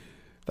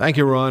 Thank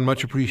you, Ron.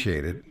 Much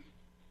appreciated.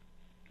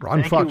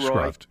 Ron Thank you, Roy.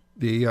 Foxcroft,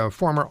 the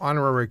former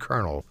honorary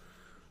colonel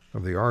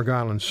of the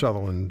Argyll and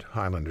Sutherland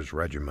Highlanders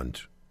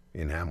Regiment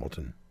in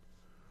Hamilton.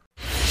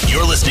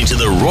 You're listening to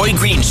The Roy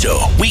Green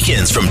Show,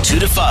 weekends from 2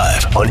 to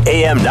 5 on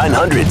AM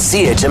 900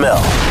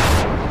 CHML.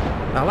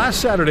 Now, last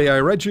Saturday, I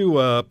read you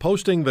a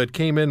posting that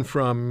came in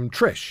from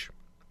Trish.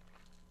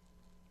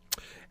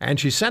 And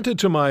she sent it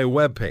to my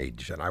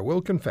webpage. And I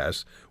will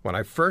confess, when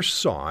I first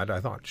saw it, I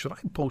thought, should I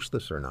post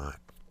this or not?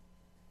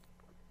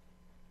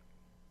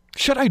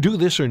 Should I do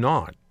this or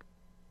not?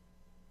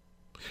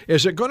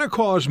 Is it going to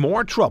cause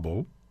more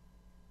trouble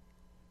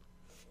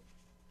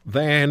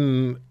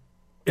than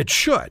it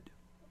should?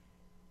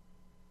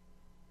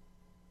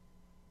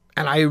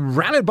 And I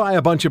ran it by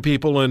a bunch of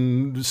people,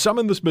 and some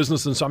in this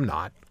business and some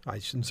not. I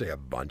shouldn't say a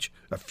bunch,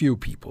 a few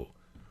people.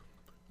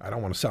 I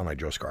don't want to sound like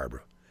Joe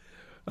Scarborough.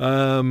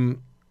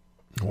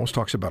 He always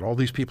talks about all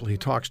these people he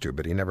talks to,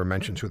 but he never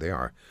mentions who they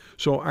are.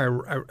 So I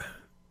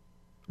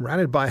ran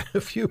it by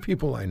a few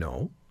people I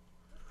know,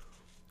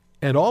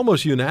 and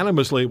almost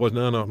unanimously it was,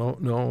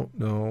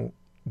 no,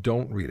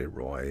 don't read it,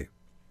 Roy.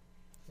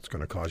 It's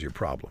going to cause you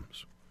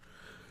problems.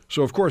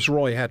 So, of course,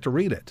 Roy had to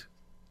read it.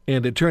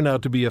 And it turned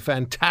out to be a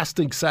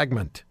fantastic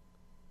segment.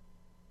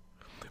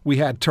 We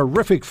had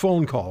terrific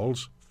phone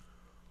calls,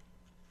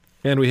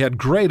 and we had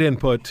great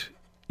input,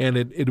 and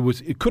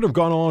it could have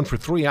gone on for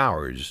 3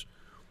 hours,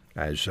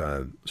 as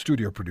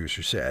studio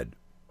producer said.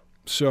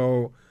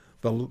 So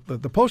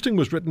the posting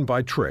was written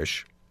by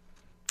Trish,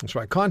 and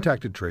so I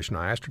contacted Trish, and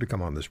I asked her to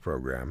come on this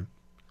program,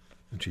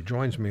 and she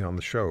joins me on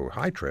the show.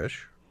 Hi,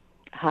 Trish.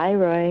 Hi,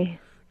 Roy.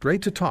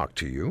 Great to talk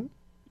to you.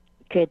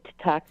 Good to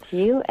talk to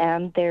you,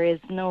 and there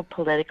is no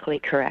politically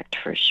correct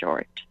for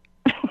short.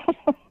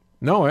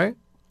 No, eh?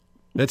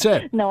 That's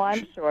it. No,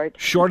 I'm short.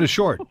 Short is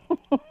short.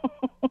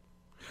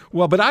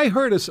 Well, but I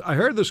heard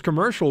this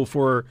commercial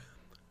for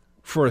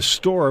a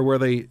store where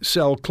they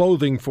sell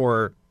clothing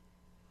for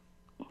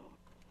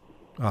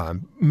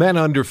men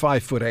under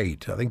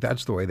 5'8". I think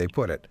that's the way they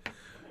put it.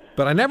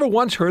 But I never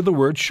once heard the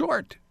word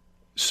short.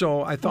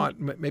 So I thought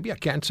maybe I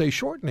can't say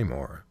short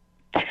anymore.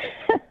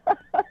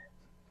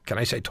 Can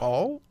I say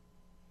tall?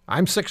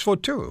 I'm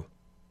 6'2".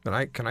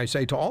 Can I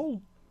say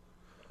tall?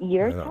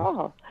 You're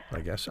tall. I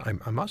guess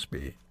I must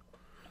be.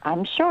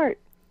 I'm short.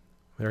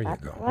 There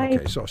That's you go. right.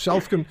 Okay, so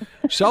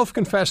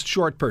self-confessed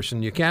short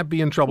person. You can't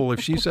be in trouble if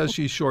she says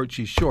she's short.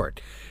 She's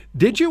short.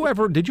 Did you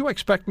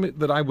expect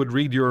that I would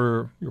read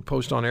your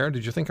post on air?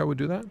 Did you think I would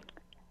do that?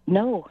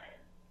 No,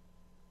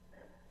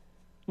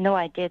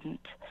 I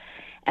didn't.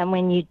 And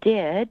when you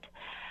did,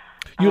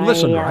 you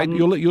listened, right?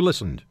 You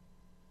listened.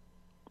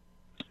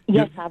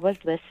 Yes, I was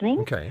listening.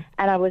 Okay.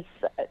 And I was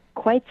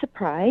quite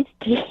surprised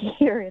to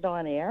hear it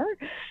on air.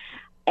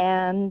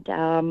 And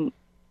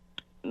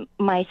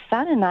my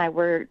son and I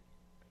were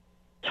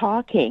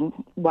talking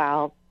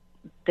while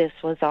this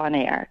was on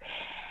air.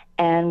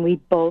 And we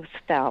both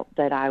felt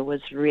that I was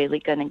really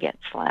going to get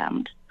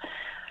slammed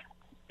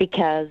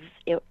because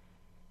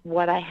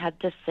what I had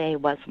to say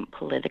wasn't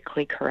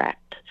politically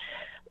correct.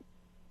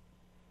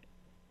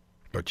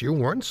 But you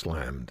weren't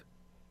slammed.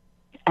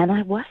 And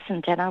I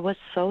wasn't. And I was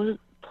so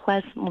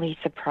pleasantly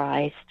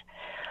surprised.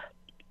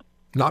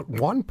 Not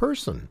one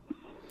person,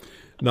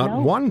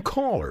 not one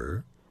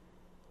caller,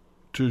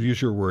 to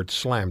use your word,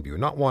 slammed you.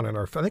 Not one. And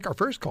I think our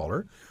first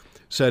caller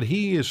said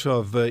he is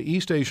of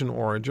East Asian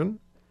origin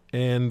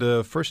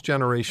and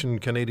first-generation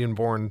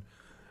Canadian-born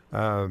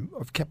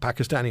of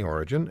Pakistani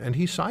origin, and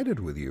he sided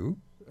with you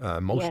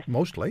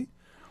mostly.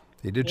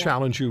 He did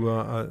challenge you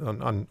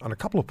on a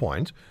couple of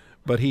points,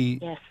 but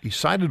he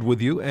sided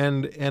with you,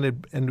 and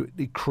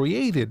it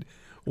created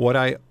what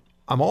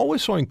I'm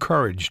always so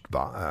encouraged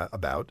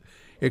about.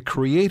 It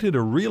created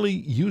a really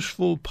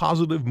useful,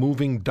 positive,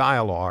 moving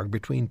dialogue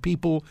between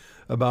people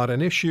about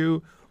an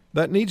issue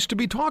that needs to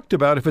be talked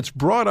about. If it's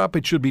brought up,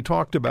 it should be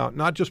talked about,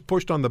 not just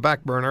pushed on the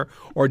back burner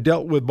or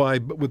dealt with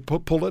with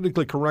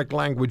politically correct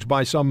language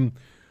by some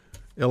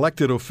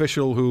elected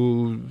official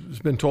who's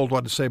been told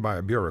what to say by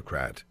a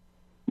bureaucrat.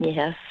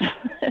 Yes.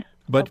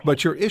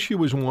 But your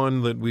issue is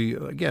one that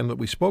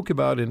we spoke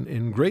about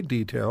in great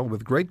detail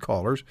with great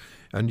callers,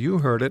 and you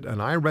heard it,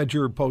 and I read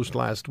your post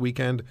last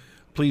weekend.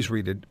 Please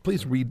read it.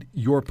 Please read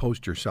your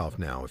post yourself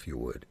now, if you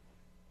would.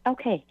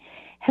 Okay.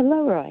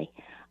 Hello, Roy.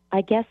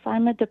 I guess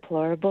I'm a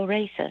deplorable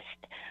racist.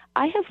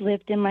 I have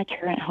lived in my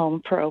current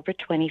home for over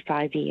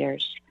 25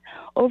 years.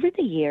 Over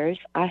the years,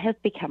 I have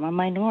become a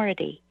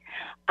minority.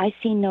 I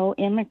see no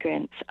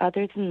immigrants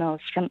other than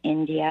those from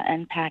India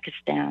and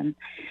Pakistan.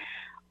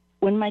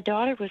 When my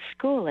daughter was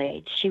school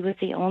age, she was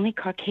the only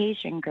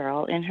Caucasian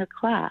girl in her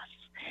class.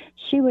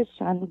 She was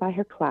shunned by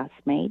her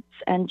classmates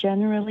and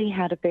generally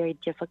had a very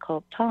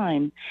difficult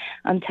time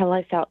until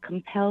I felt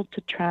compelled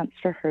to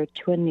transfer her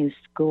to a new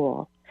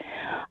school.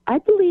 I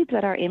believe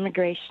that our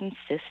immigration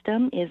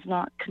system is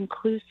not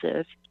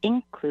inclusive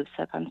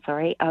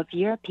of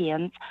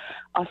Europeans,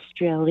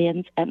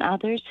 Australians, and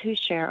others who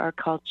share our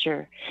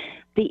culture.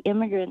 The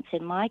immigrants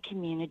in my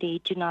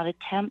community do not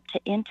attempt to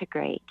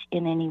integrate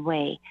in any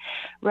way.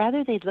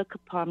 Rather, they look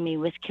upon me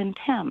with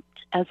contempt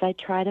as I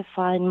try to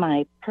find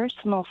my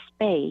personal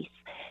space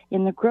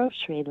in the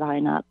grocery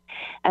lineup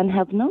and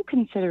have no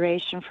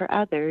consideration for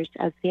others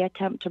as they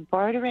attempt to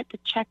barter at the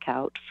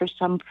checkout for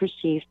some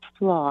perceived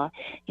flaw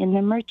in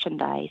their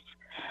merchandise.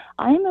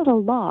 I am at a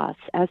loss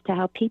as to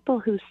how people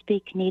who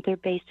speak neither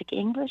basic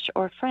English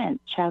or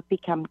French have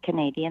become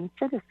Canadian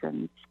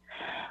citizens.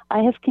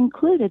 I have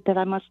concluded that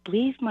I must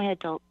leave my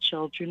adult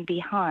children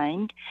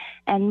behind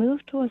and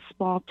move to a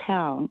small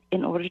town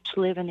in order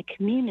to live in a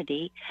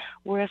community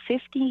where a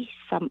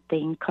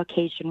 50-something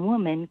Caucasian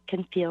woman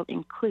can feel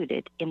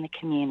included in the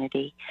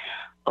community.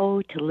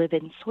 Oh, to live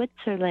in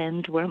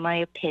Switzerland where my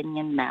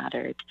opinion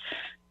mattered.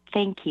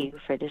 Thank you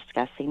for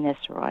discussing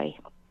this, Roy.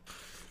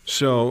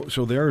 So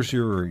there's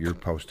your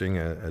posting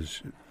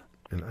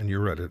and you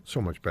read it so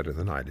much better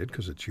than I did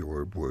because it's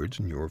your words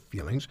and your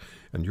feelings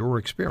and your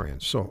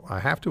experience. So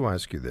I have to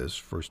ask you this,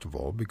 first of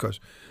all, because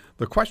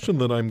the question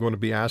that I'm going to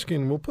be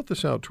asking, and we'll put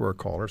this out to our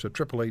callers at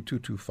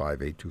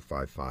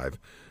 888-225-8255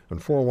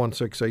 and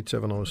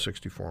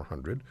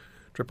 416-870-6400,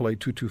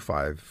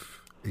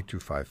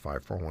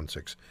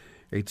 888-225-8255,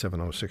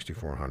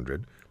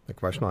 416-870-6400. The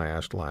question I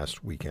asked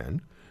last weekend,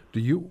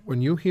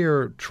 when you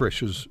hear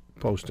Trish's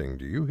posting,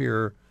 do you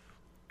hear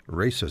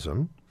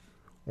racism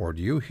or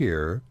do you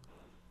hear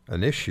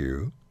an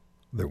issue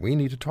that we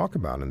need to talk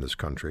about in this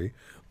country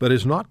that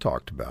is not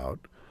talked about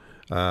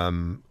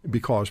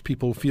because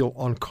people feel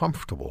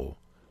uncomfortable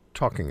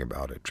talking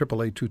about it?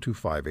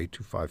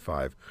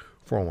 888-225-8255,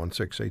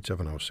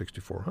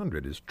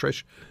 416-870-6400. Is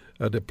Trish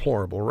a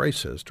deplorable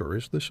racist, or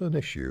is this an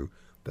issue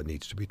that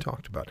needs to be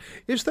talked about?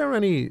 Is there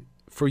any,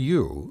 for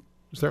you,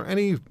 does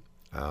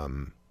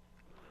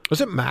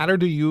it matter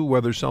to you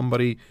whether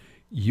somebody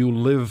who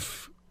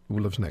lives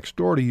next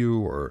door to you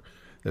or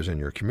is in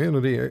your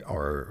community,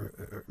 or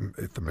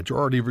if the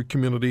majority of your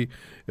community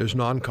is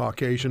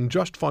non-Caucasian,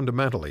 just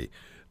fundamentally,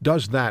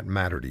 does that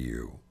matter to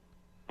you?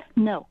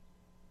 No.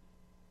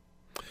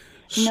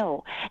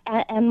 No.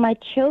 And my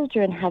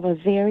children have a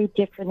very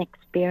different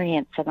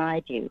experience than I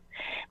do,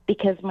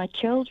 because my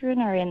children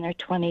are in their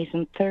 20s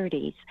and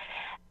 30s,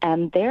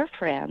 and their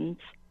friends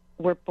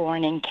were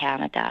born in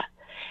Canada,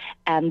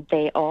 and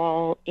they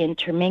all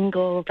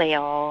intermingle, they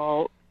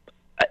all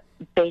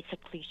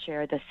basically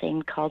share the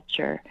same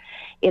culture.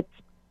 It's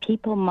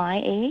people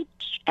my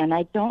age, and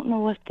I don't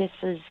know if this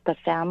is the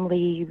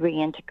family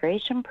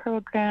reintegration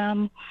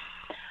program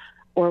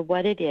or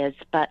what it is,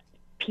 but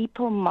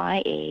people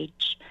my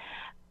age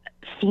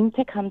seem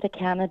to come to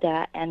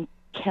Canada and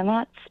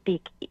cannot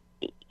speak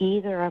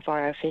either of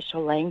our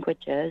official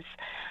languages.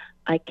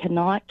 I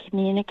cannot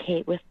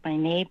communicate with my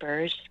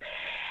neighbors,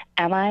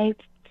 and I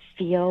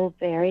feel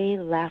very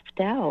left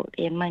out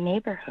in my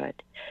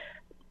neighborhood.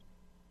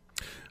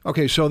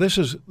 Okay, so this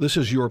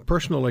is your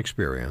personal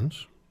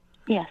experience.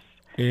 Yes.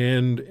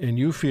 And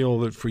you feel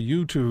that for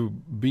you to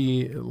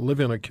live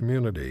in a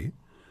community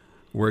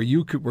where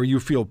you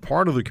feel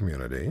part of the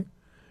community,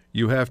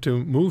 you have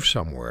to move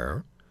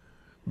somewhere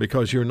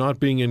because you're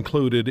not being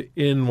included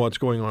in what's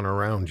going on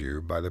around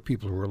you by the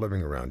people who are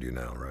living around you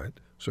now, right?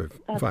 So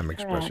if I'm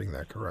expressing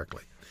that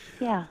correctly.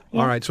 Yeah.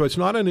 All right, so it's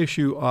not an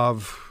issue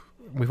of,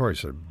 we've already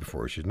said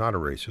before, she's not a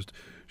racist.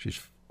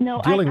 She's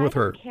dealing with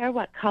her. I don't care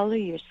what color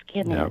your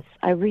skin is.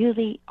 I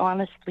really,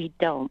 honestly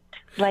don't.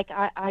 Like,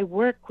 I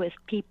work with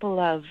people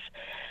of,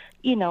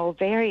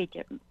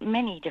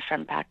 many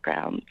different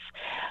backgrounds.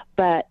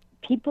 But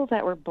people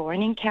that were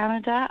born in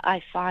Canada,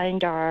 I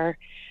find are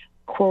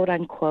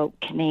quote-unquote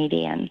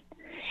Canadian.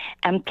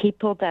 And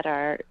people that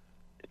are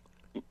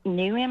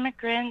new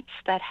immigrants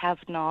that have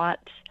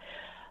not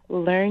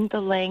learned the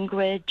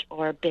language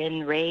or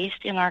been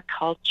raised in our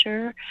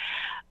culture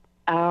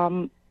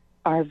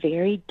are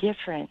very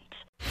different.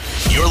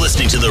 You're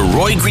listening to The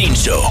Roy Green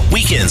Show,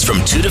 weekends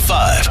from 2 to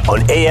 5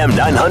 on AM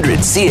 900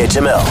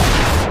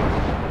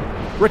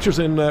 CHML.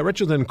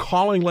 Richard's in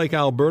Calling Lake,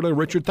 Alberta.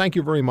 Richard, thank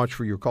you very much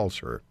for your call,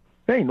 sir.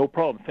 Hey, no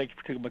problem. Thank you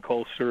for taking my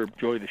call, sir.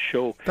 Enjoy the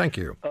show. Thank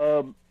you.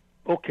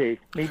 Okay,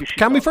 maybe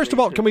can we first of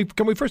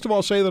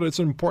all say that it's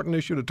an important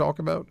issue to talk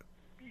about?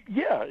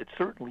 Yeah, it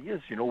certainly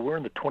is. We're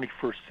in the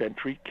 21st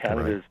century.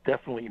 Canada is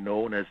definitely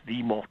known as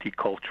the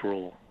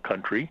multicultural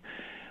country.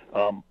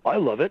 I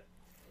love it.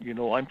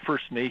 I'm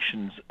First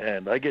Nations,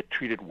 and I get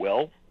treated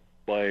well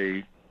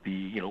by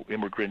the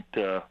immigrant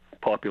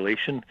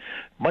population,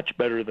 much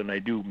better than I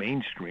do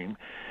mainstream.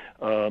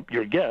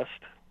 Your guest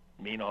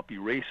may not be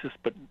racist,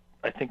 but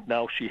I think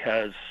now she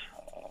has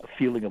a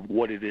feeling of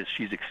what it is.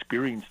 She's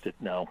experienced it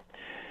now.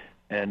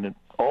 And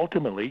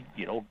ultimately,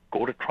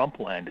 go to Trump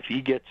land. If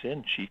he gets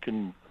in, she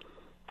can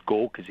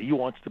go because he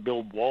wants to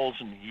build walls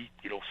and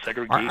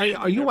segregation.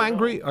 Are you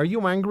angry? Are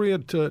you angry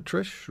at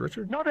Trish,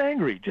 Richard? Not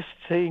angry. Just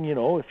saying,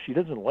 if she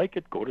doesn't like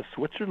it, go to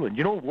Switzerland.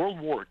 World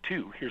War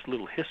II. Here's a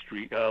little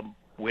history.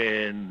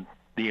 When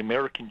the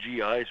American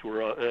GIs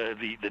were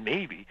the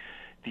Navy,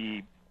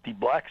 the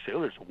black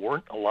sailors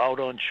weren't allowed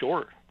on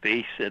shore.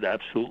 They said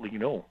absolutely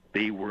no.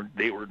 they were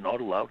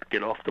not allowed to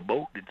get off the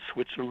boat in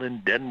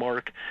Switzerland,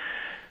 Denmark.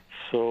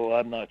 So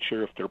I'm not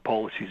sure if their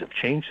policies have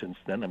changed since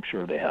then. I'm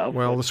sure they have.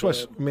 Well, the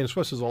Swiss,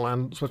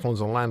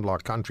 Switzerland's a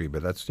landlocked country,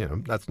 but that's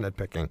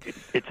nitpicking.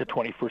 It's a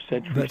 21st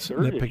century. That's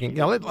nitpicking.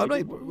 Yeah,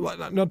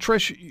 now,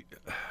 Trish,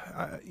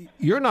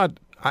 you're not.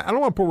 I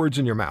don't want to put words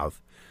in your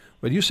mouth,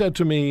 but you said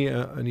to me,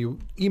 and you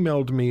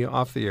emailed me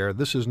off the air,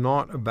 this is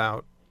not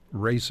about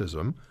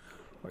racism,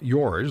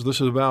 yours.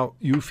 This is about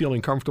you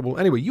feeling comfortable.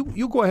 Anyway,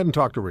 you go ahead and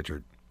talk to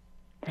Richard.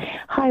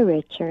 Hi,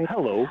 Richard.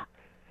 Hello.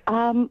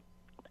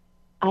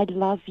 I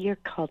love your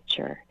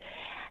culture.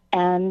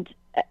 And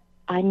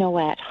I know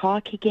at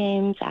hockey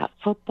games, at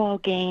football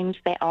games,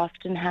 they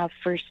often have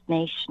First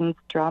Nations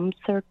drum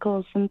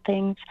circles and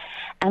things.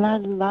 And I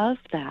love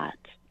that.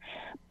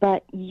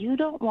 But you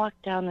don't walk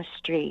down the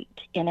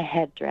street in a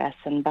headdress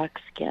and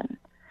buckskin.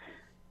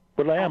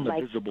 But I am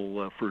a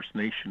visible First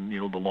Nation,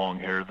 the long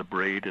hair, the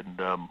braid, and,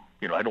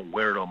 I don't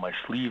wear it on my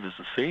sleeve, as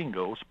the saying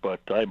goes,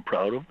 but I'm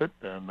proud of it,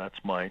 and that's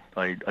I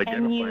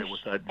identify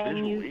with that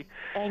visually.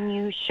 And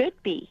you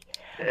should be.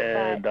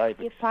 And but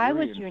if I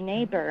was your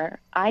neighbor,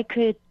 I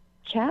could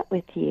chat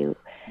with you.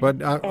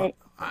 But I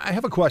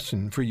have a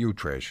question for you,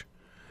 Trish.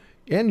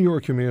 In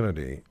your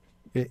community,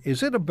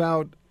 is it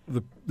about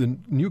the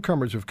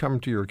newcomers who've come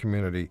to your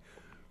community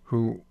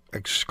who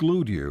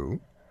exclude you,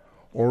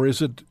 or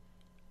is it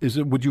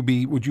would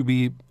you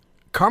be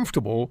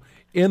comfortable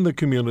in the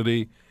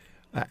community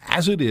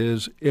as it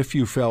is if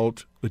you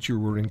felt that you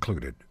were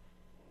included?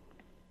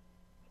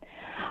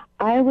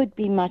 I would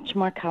be much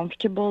more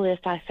comfortable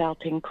if I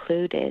felt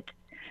included.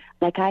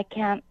 Like I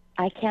can't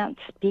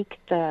speak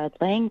the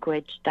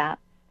language that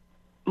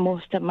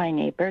most of my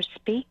neighbors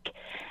speak,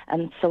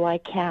 and so I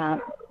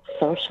can't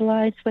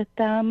socialize with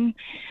them.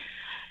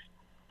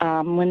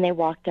 When they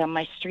walk down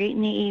my street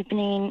in the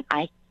evening,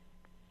 I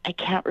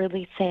can't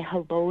really say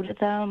hello to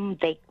them.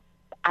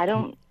 I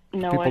don't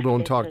know. People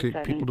don't talk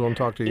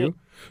to you.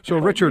 So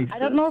Richard, I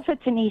don't know if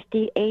it's an East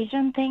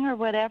Asian thing or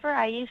whatever.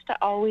 I used to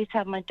always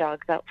have my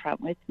dogs out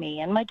front with me,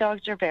 and my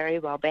dogs are very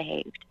well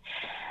behaved,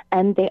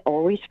 and they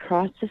always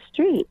cross the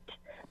street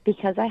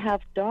because I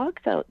have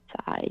dogs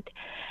outside,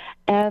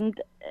 and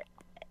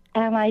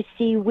I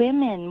see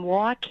women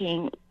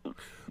walking.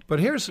 But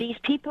these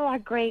people are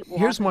great walkers.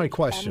 Here's my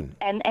question.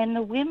 And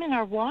the women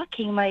are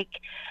walking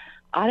like,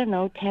 I don't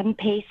know, 10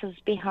 paces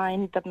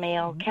behind the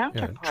male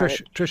counterpart. Yeah.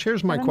 Trish,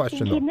 here's my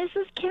question, though. This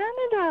is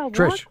Canada.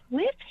 Trish, walk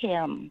with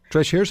him.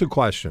 Trish, here's a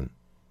question.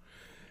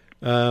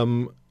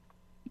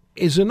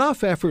 Is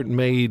enough effort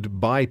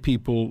made by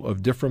people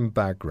of different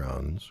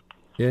backgrounds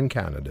in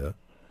Canada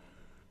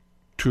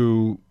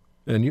to,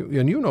 and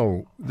you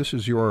know this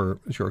is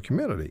your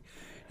community,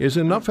 is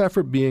enough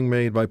effort being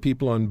made by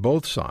people on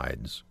both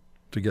sides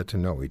to get to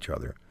know each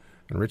other?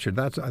 And Richard,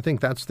 I think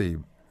that's the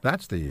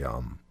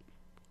bottom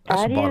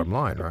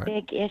line, right? That is a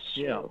big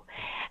issue. Yeah.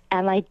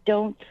 And I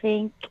don't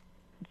think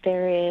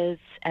there is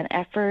an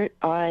effort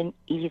on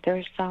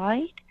either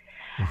side.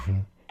 Mm-hmm.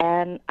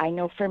 And I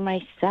know for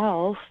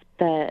myself,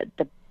 the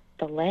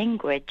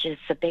language is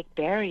a big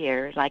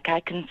barrier. Like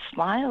I can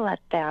smile at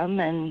them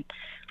and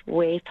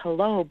wave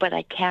hello, but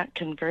I can't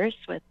converse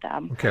with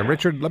them. Okay,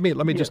 Richard, let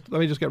me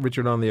just get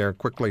Richard on the air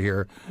quickly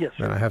here. Yes,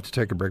 sir. Then I have to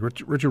take a break.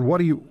 Richard, what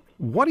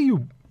do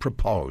you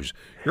propose?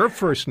 You're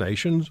First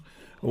Nations.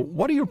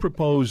 What do you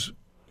propose?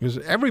 Because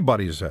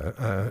everybody's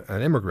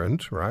an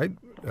immigrant, right?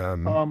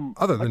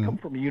 Other than I come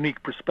from a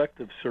unique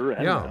perspective, sir,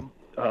 and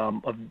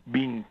of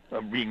being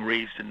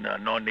raised in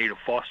non-native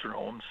foster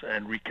homes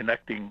and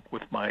reconnecting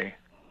with my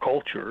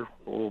culture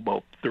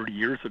about 30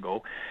 years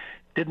ago.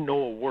 Didn't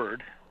know a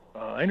word.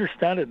 I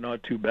understand it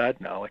not too bad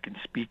now. I can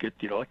speak it.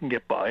 I can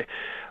get by.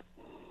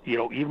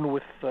 Even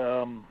with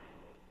the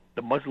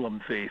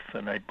Muslim faith,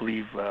 and I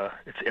believe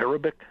it's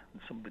Arabic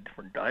and some of the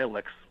different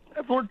dialects.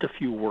 I've learned a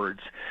few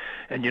words.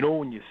 And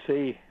when you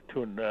say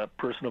to a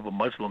person of a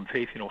Muslim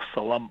faith,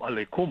 salam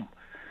alaikum,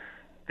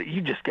 that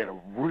you just get a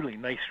really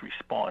nice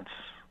response.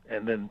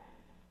 And then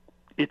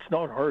it's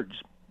not hard.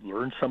 Just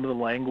learn some of the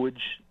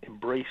language,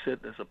 embrace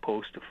it as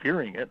opposed to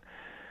fearing it.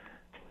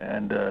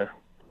 And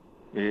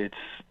it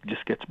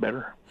just gets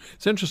better.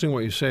 It's interesting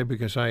what you say,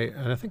 because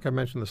I think I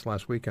mentioned this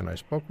last weekend. I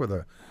spoke with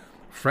a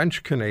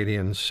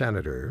French-Canadian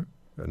senator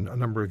a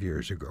number of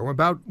years ago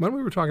about when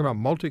we were talking about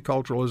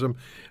multiculturalism,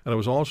 and it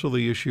was also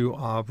the issue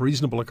of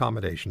reasonable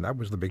accommodation. That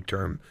was the big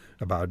term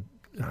about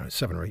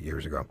 7 or 8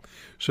 years ago.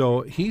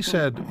 So he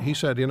said,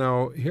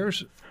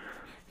 here's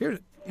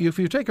if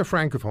you take a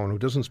francophone who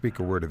doesn't speak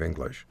a word of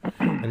English,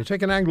 and you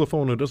take an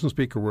anglophone who doesn't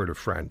speak a word of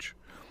French,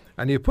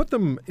 and you put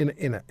them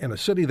in a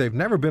city they've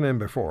never been in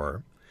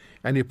before,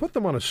 and you put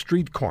them on a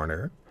street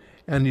corner,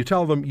 and you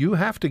tell them you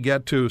have to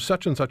get to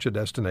such and such a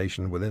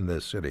destination within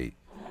this city,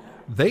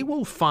 they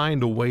will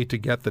find a way to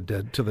get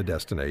to the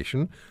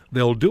destination.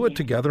 They'll do it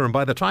together, and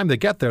by the time they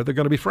get there, they're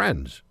going to be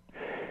friends.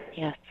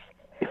 Yes.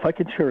 If I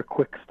could share a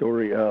quick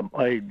story,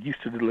 I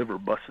used to deliver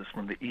buses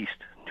from the east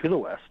to the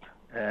west,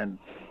 and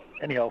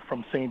anyhow,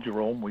 from St.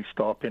 Jerome, we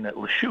stop in at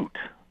Lachute.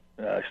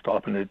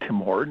 Stop in at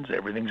Tim Hortons.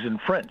 Everything's in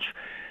French.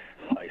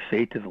 I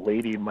say to the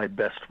lady in my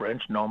best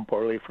French, non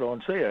parle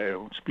français, I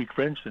don't speak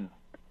French, and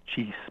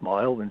she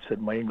smiled and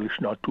said, my English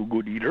not too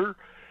good either.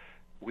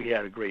 We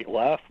had a great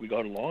laugh, we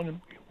got along,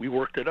 and we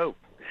worked it out.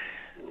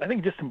 I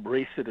think just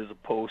embrace it as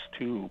opposed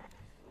to,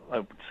 I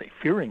would say,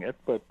 fearing it,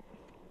 but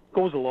it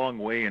goes a long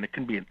way, and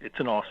it's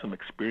an awesome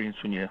experience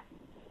when you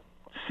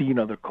see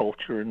another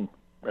culture and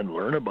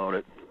learn about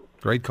it.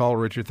 Great call,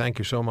 Richard. Thank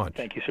you so much.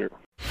 Thank you, sir.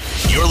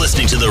 You're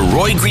listening to The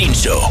Roy Green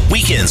Show,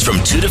 weekends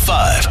from 2 to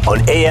 5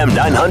 on AM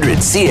 900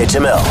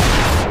 CHML.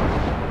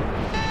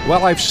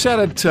 Well, I've said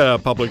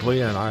it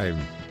publicly, and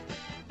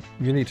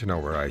you need to know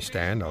where I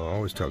stand. I'll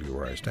always tell you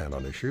where I stand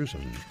on issues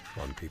and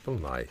on people,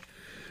 and I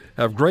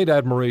have great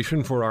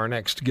admiration for our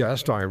next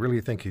guest. I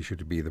really think he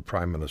should be the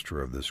Prime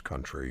Minister of this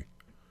country.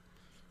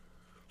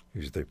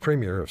 He's the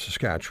Premier of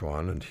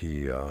Saskatchewan, and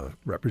he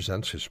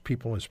represents his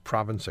people, his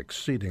province,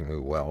 exceedingly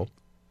well.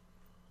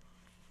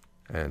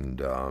 And,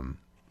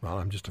 well,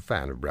 I'm just a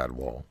fan of Brad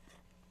Wall,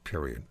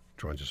 period.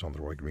 Joins us on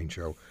The Roy Green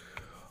Show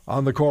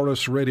on the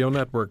Chorus Radio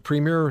Network.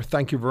 Premier,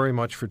 thank you very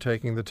much for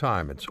taking the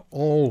time. It's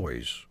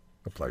always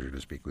a pleasure to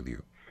speak with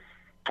you.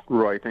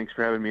 Roy, thanks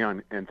for having me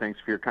on, and thanks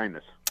for your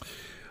kindness.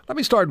 Let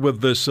me start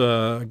with this,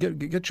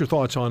 get your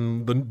thoughts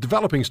on the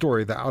developing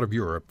story out of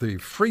Europe, the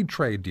free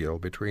trade deal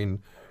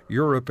between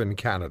Europe and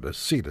Canada,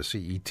 CETA,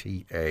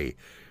 C-E-T-A.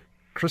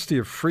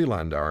 Chrystia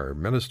Freeland, our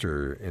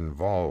minister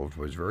involved,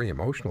 was very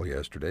emotional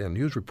yesterday, and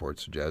news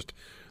reports suggest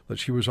that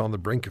she was on the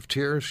brink of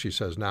tears. She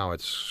says now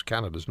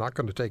Canada's not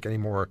going to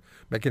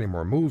make any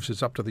more moves.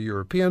 It's up to the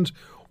Europeans.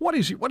 What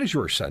is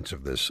your sense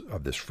of this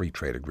free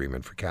trade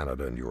agreement for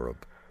Canada and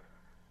Europe?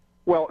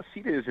 Well,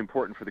 CETA is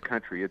important for the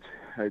country.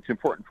 It's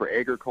important for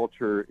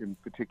agriculture, in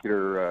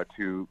particular,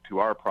 to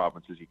our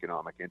province's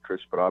economic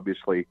interests. But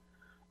obviously,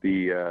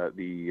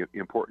 the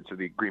importance of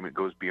the agreement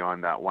goes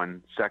beyond that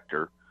one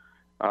sector.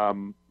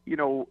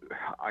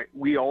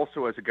 We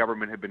also, as a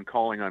government, have been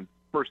calling on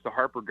first the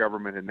Harper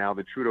government and now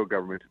the Trudeau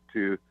government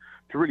to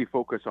really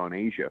focus on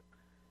Asia,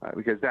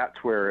 because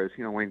that's where, as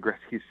Wayne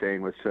Gretzky's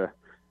saying, was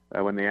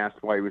when they asked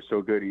why he was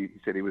so good, he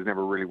said he was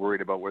never really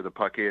worried about where the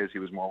puck is. He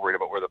was more worried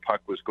about where the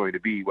puck was going to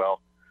be.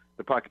 Well,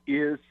 the puck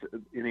is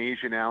in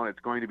Asia now, and it's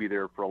going to be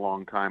there for a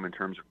long time in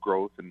terms of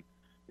growth and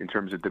in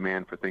terms of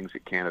demand for things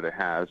that Canada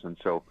has. And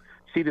so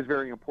CETA is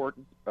very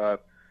important.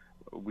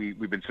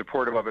 We've been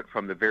supportive of it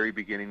from the very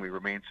beginning. We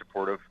remain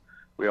supportive.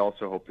 We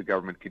also hope the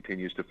government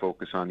continues to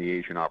focus on the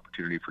Asian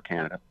opportunity for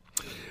Canada.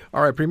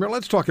 All right, Premier,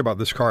 let's talk about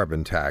this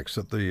carbon tax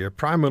that the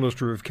Prime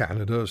Minister of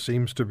Canada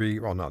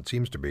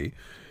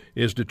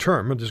is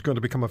determined is going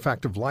to become a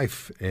fact of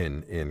life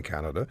in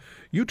Canada.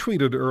 You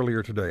tweeted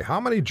earlier today, how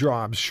many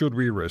jobs should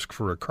we risk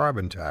for a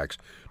carbon tax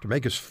to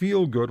make us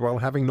feel good while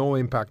having no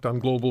impact on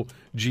global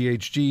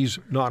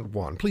GHGs? Not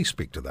one. Please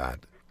speak to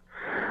that.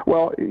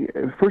 Well,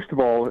 first of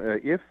all,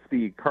 if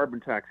the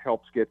carbon tax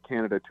helps get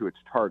Canada to its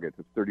target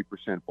of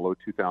 30% below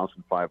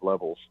 2005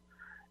 levels,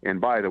 and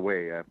by the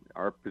way,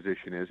 our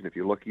position is, and if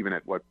you look even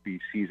at what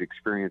BC's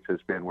experience has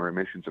been where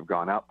emissions have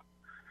gone up,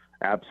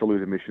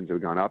 absolute emissions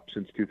have gone up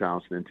since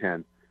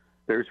 2010,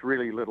 there's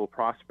really little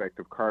prospect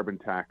of carbon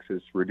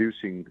taxes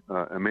reducing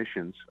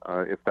emissions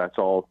if that's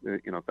all,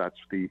 if that's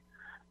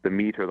the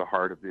meat or the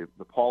heart of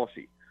the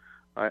policy.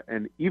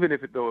 And even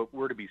if it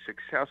were to be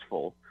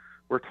successful,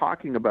 we're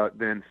talking about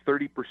then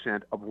 30%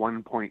 of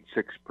 1.6%,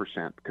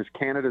 because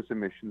Canada's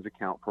emissions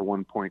account for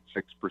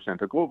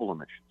 1.6% of global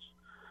emissions.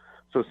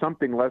 So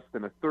something less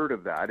than a third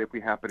of that, if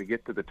we happen to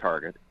get to the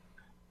target,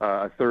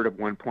 a third of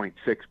 1.6%,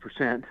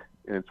 and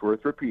it's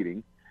worth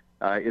repeating,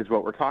 is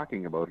what we're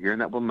talking about here, and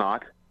that will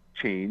not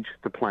change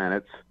the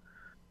planet's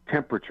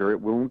temperature.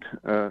 It won't,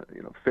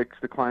 fix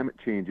the climate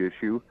change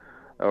issue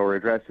or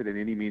address it in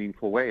any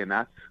meaningful way, and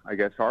that's, I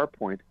guess, our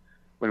point.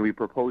 When we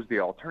proposed the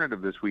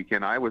alternative this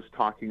weekend, I was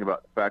talking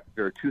about the fact that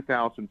there are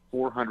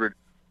 2,400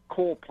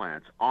 coal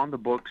plants on the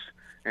books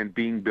and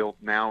being built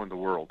now in the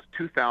world.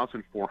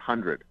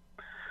 2,400.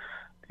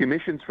 The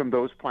emissions from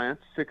those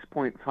plants,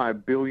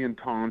 6.5 billion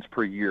tons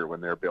per year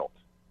when they're built.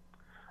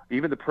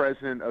 Even the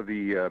president of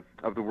the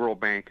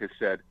World Bank has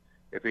said,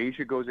 if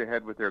Asia goes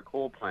ahead with their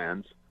coal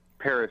plans,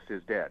 Paris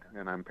is dead.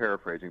 And I'm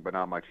paraphrasing, but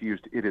not much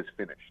used. It is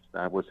finished.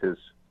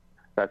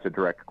 That's a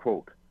direct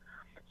quote.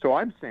 So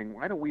I'm saying,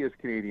 why don't we as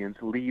Canadians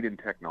lead in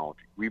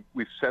technology? We've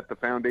set the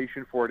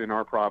foundation for it in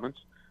our province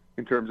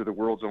in terms of the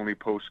world's only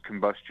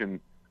post-combustion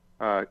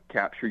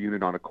capture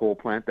unit on a coal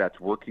plant. That's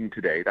working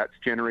today. That's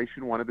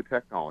generation 1 of the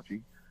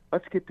technology.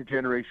 Let's get to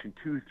generation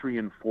 2, 3,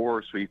 and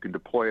 4 so you can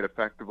deploy it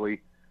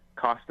effectively,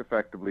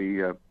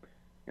 cost-effectively. And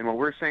what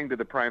we're saying to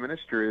the Prime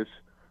Minister is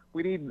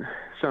we need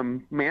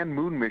some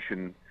man-moon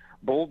mission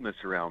boldness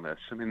around this.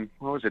 I mean,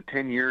 what was it,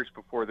 10 years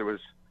before there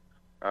was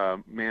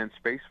manned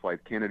spaceflight,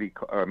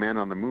 man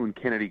on the moon,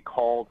 Kennedy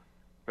called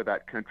for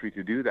that country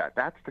to do that.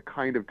 That's the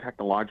kind of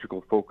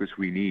technological focus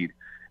we need.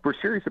 If we're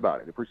serious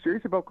about it, if we're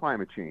serious about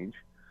climate change,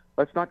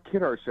 let's not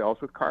kid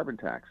ourselves with carbon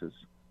taxes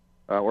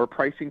or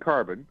pricing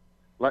carbon.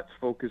 Let's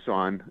focus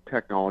on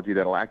technology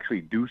that'll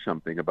actually do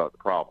something about the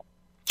problem.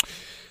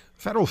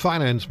 Federal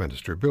Finance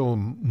Minister Bill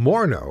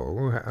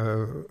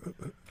Morneau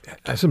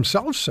has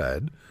himself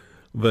said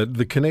that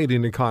the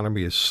Canadian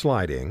economy is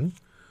sliding.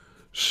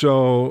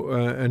 So,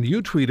 and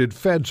you tweeted,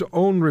 Fed's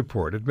own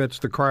report admits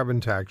the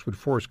carbon tax would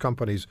force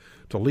companies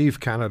to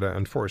leave Canada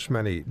and force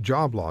many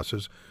job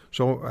losses.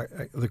 So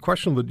the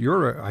question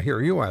that I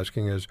hear you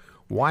asking is,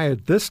 why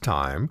at this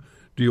time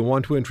do you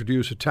want to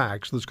introduce a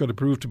tax that's going to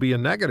prove to be a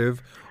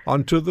negative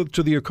to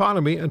the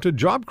economy and to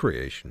job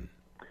creation?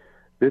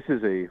 This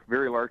is a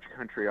very large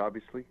country,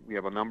 obviously. We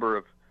have a number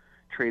of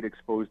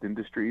trade-exposed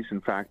industries.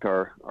 In fact,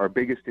 our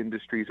biggest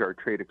industries are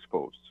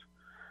trade-exposed.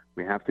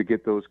 We have to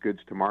get those goods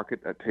to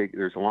market.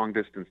 There's a long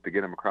distance to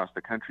get them across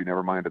the country,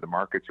 never mind to the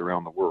markets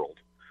around the world.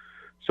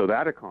 So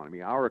that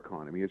economy, our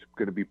economy, is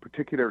going to be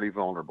particularly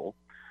vulnerable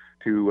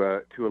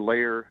to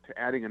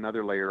adding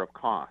another layer of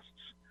costs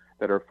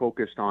that are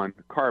focused on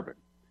carbon.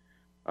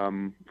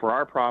 For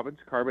our province,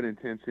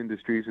 carbon-intense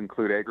industries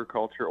include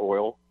agriculture,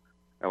 oil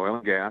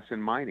and gas,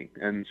 and mining,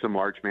 and some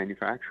large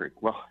manufacturing.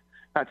 Well,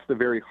 that's the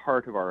very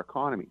heart of our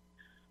economy.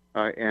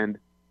 And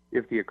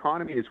if the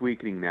economy is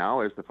weakening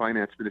now, as the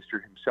finance minister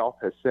himself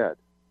has said,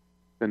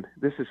 then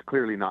this is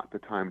clearly not the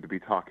time to be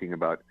talking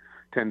about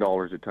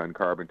 $10 a ton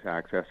carbon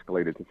tax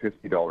escalated to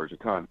 $50 a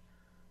ton.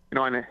 You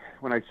know, and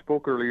when I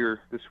spoke earlier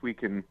this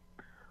week in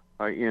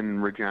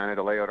Regina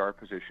to lay out our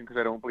position, because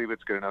I don't believe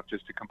it's good enough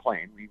just to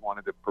complain. We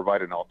wanted to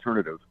provide an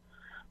alternative,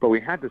 but we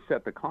had to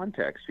set the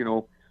context. You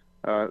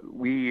know,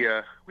 we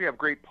have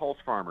great pulse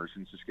farmers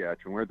in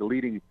Saskatchewan. We're the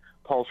leading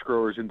pulse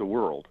growers in the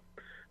world.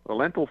 A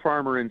lentil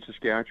farmer in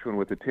Saskatchewan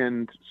with a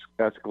 $10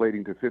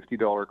 escalating to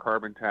 $50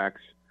 carbon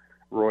tax,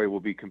 Roy, will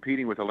be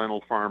competing with a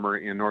lentil farmer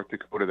in North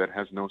Dakota that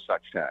has no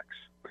such tax.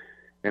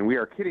 And we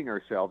are kidding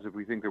ourselves if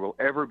we think there will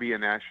ever be a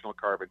national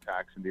carbon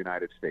tax in the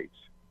United States.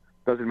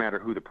 Doesn't matter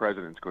who the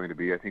president's going to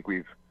be. I think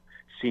we've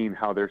seen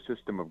how their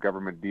system of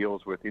government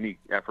deals with any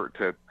effort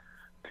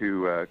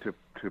to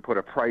put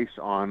a price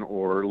on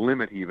or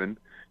limit even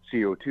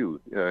CO2.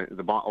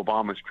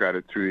 Obama's tried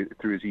it through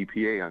his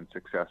EPA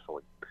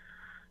unsuccessfully.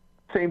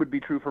 Same would be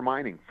true for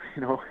mining.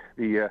 You know,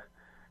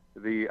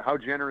 how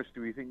generous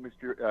do we think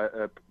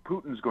Mr.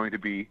 Putin's going to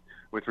be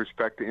with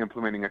respect to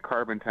implementing a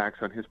carbon tax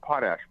on his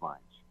potash mines,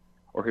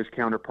 or his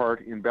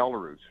counterpart in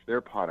Belarus,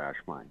 their potash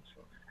mines?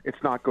 It's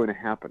not going to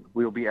happen.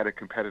 We'll be at a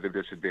competitive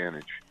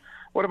disadvantage.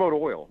 What about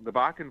oil? The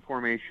Bakken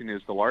Formation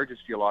is the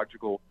largest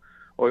geological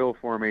oil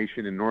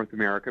formation in North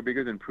America,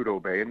 bigger than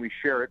Prudhoe Bay, and we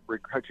share it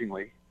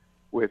begrudgingly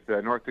with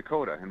North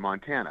Dakota and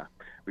Montana.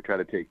 We try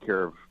to take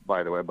care of,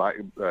 by the way,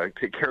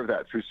 take care of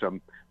that through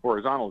some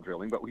horizontal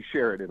drilling, but we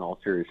share it in all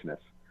seriousness.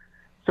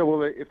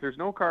 So, if there's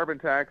no carbon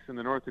tax in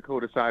the North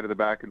Dakota side of the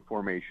Bakken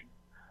Formation,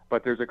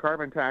 but there's a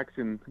carbon tax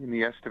in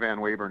the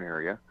Estevan-Weyburn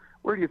area,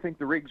 where do you think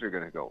the rigs are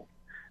going to go?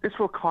 This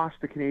will cost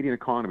the Canadian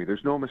economy.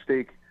 There's no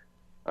mistake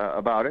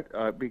about it,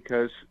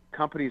 because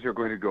companies are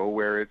going to go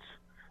where it's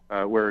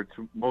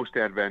most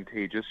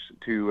advantageous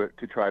to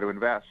try to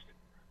invest.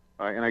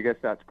 And I guess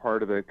that's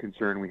part of the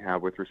concern we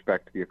have with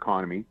respect to the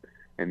economy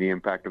and the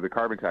impact of the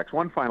carbon tax.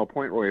 One final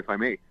point, Roy, if I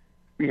may.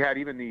 We had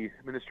even the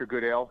Minister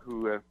Goodale,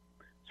 who is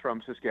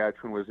from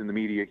Saskatchewan, was in the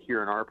media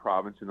here in our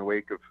province in the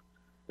wake of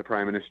the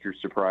Prime Minister's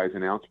surprise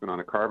announcement on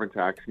a carbon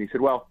tax. And he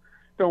said, well,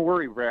 don't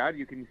worry, Brad,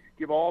 you can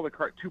give all the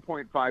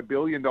 $2.5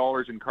 billion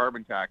in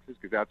carbon taxes,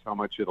 because that's how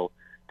much it'll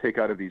take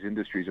out of these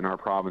industries in our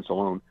province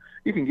alone.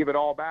 You can give it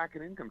all back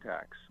in income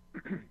tax.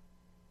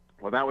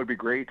 Well, that would be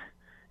great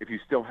if you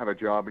still have a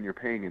job and you're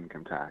paying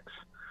income tax.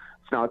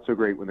 It's not so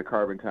great when the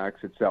carbon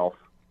tax itself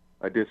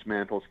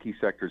dismantles key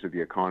sectors of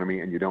the economy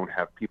and you don't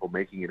have people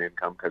making an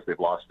income because they've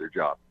lost their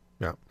job.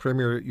 Yeah,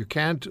 Premier,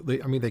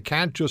 they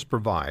can't just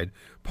provide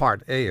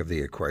part A of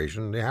the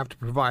equation. They have to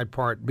provide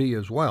part B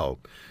as well.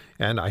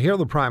 And I hear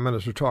the Prime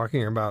Minister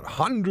talking about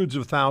hundreds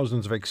of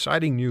thousands of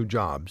exciting new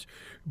jobs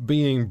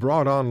being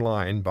brought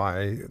online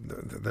by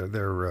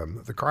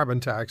the carbon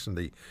tax and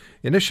the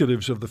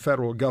initiatives of the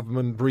federal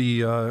government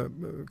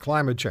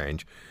climate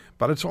change.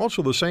 But it's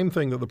also the same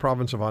thing that the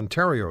province of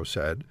Ontario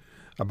said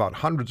about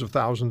hundreds of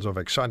thousands of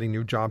exciting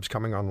new jobs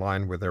coming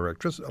online with their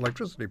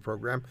electricity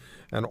program.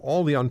 And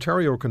all the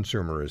Ontario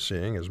consumer is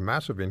seeing is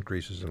massive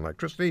increases in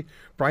electricity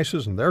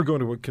prices, and they're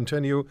going to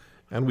continue.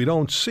 And we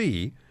don't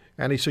see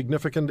any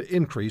significant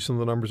increase in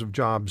the numbers of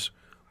jobs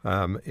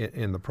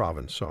in the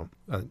province. So,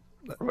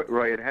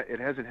 Roy, it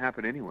hasn't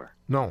happened anywhere.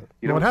 No,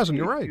 it hasn't.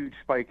 You're right. Huge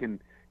spike in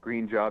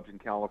green jobs in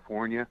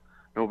California.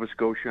 Nova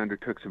Scotia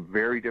undertook some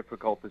very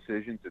difficult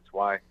decisions. It's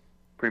why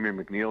Premier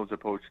McNeil is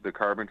opposed to the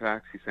carbon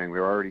tax. He's saying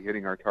we're already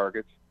hitting our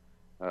targets.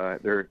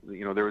 There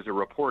was a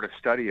report, a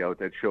study out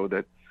that showed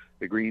that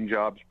the green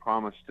jobs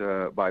promised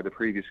by the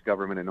previous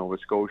government in Nova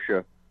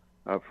Scotia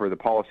for the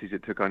policies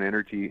it took on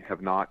energy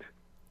have not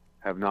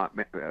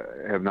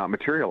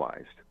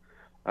materialized.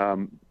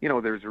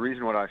 There's a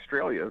reason why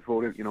Australia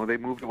voted. They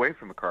moved away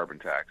from a carbon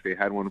tax. They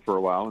had one for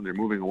a while, and they're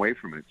moving away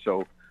from it.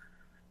 So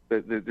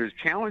there's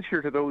challenge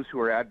here to those who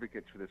are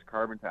advocates for this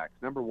carbon tax.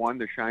 Number one,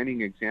 the shining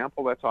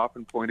example that's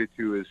often pointed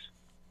to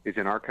is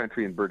in our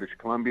country in British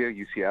Columbia.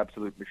 You see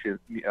absolute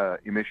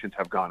emissions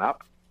have gone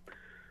up.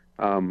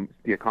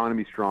 The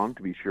economy's strong,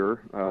 to be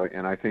sure,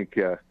 and I think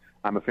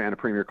I'm a fan of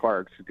Premier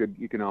Clark's good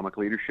economic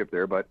leadership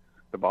there, but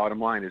the bottom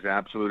line is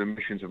absolute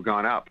emissions have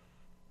gone up.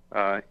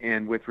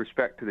 And with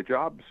respect to the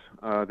jobs,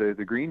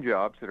 the green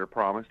jobs that are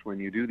promised when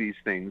you do these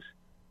things,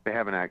 they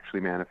haven't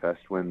actually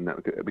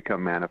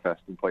become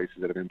manifest in places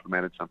that have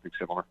implemented something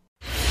similar.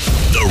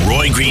 The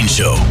Roy Green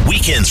Show,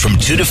 weekends from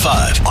 2 to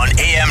 5 on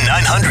AM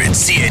 900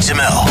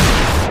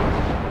 CHML.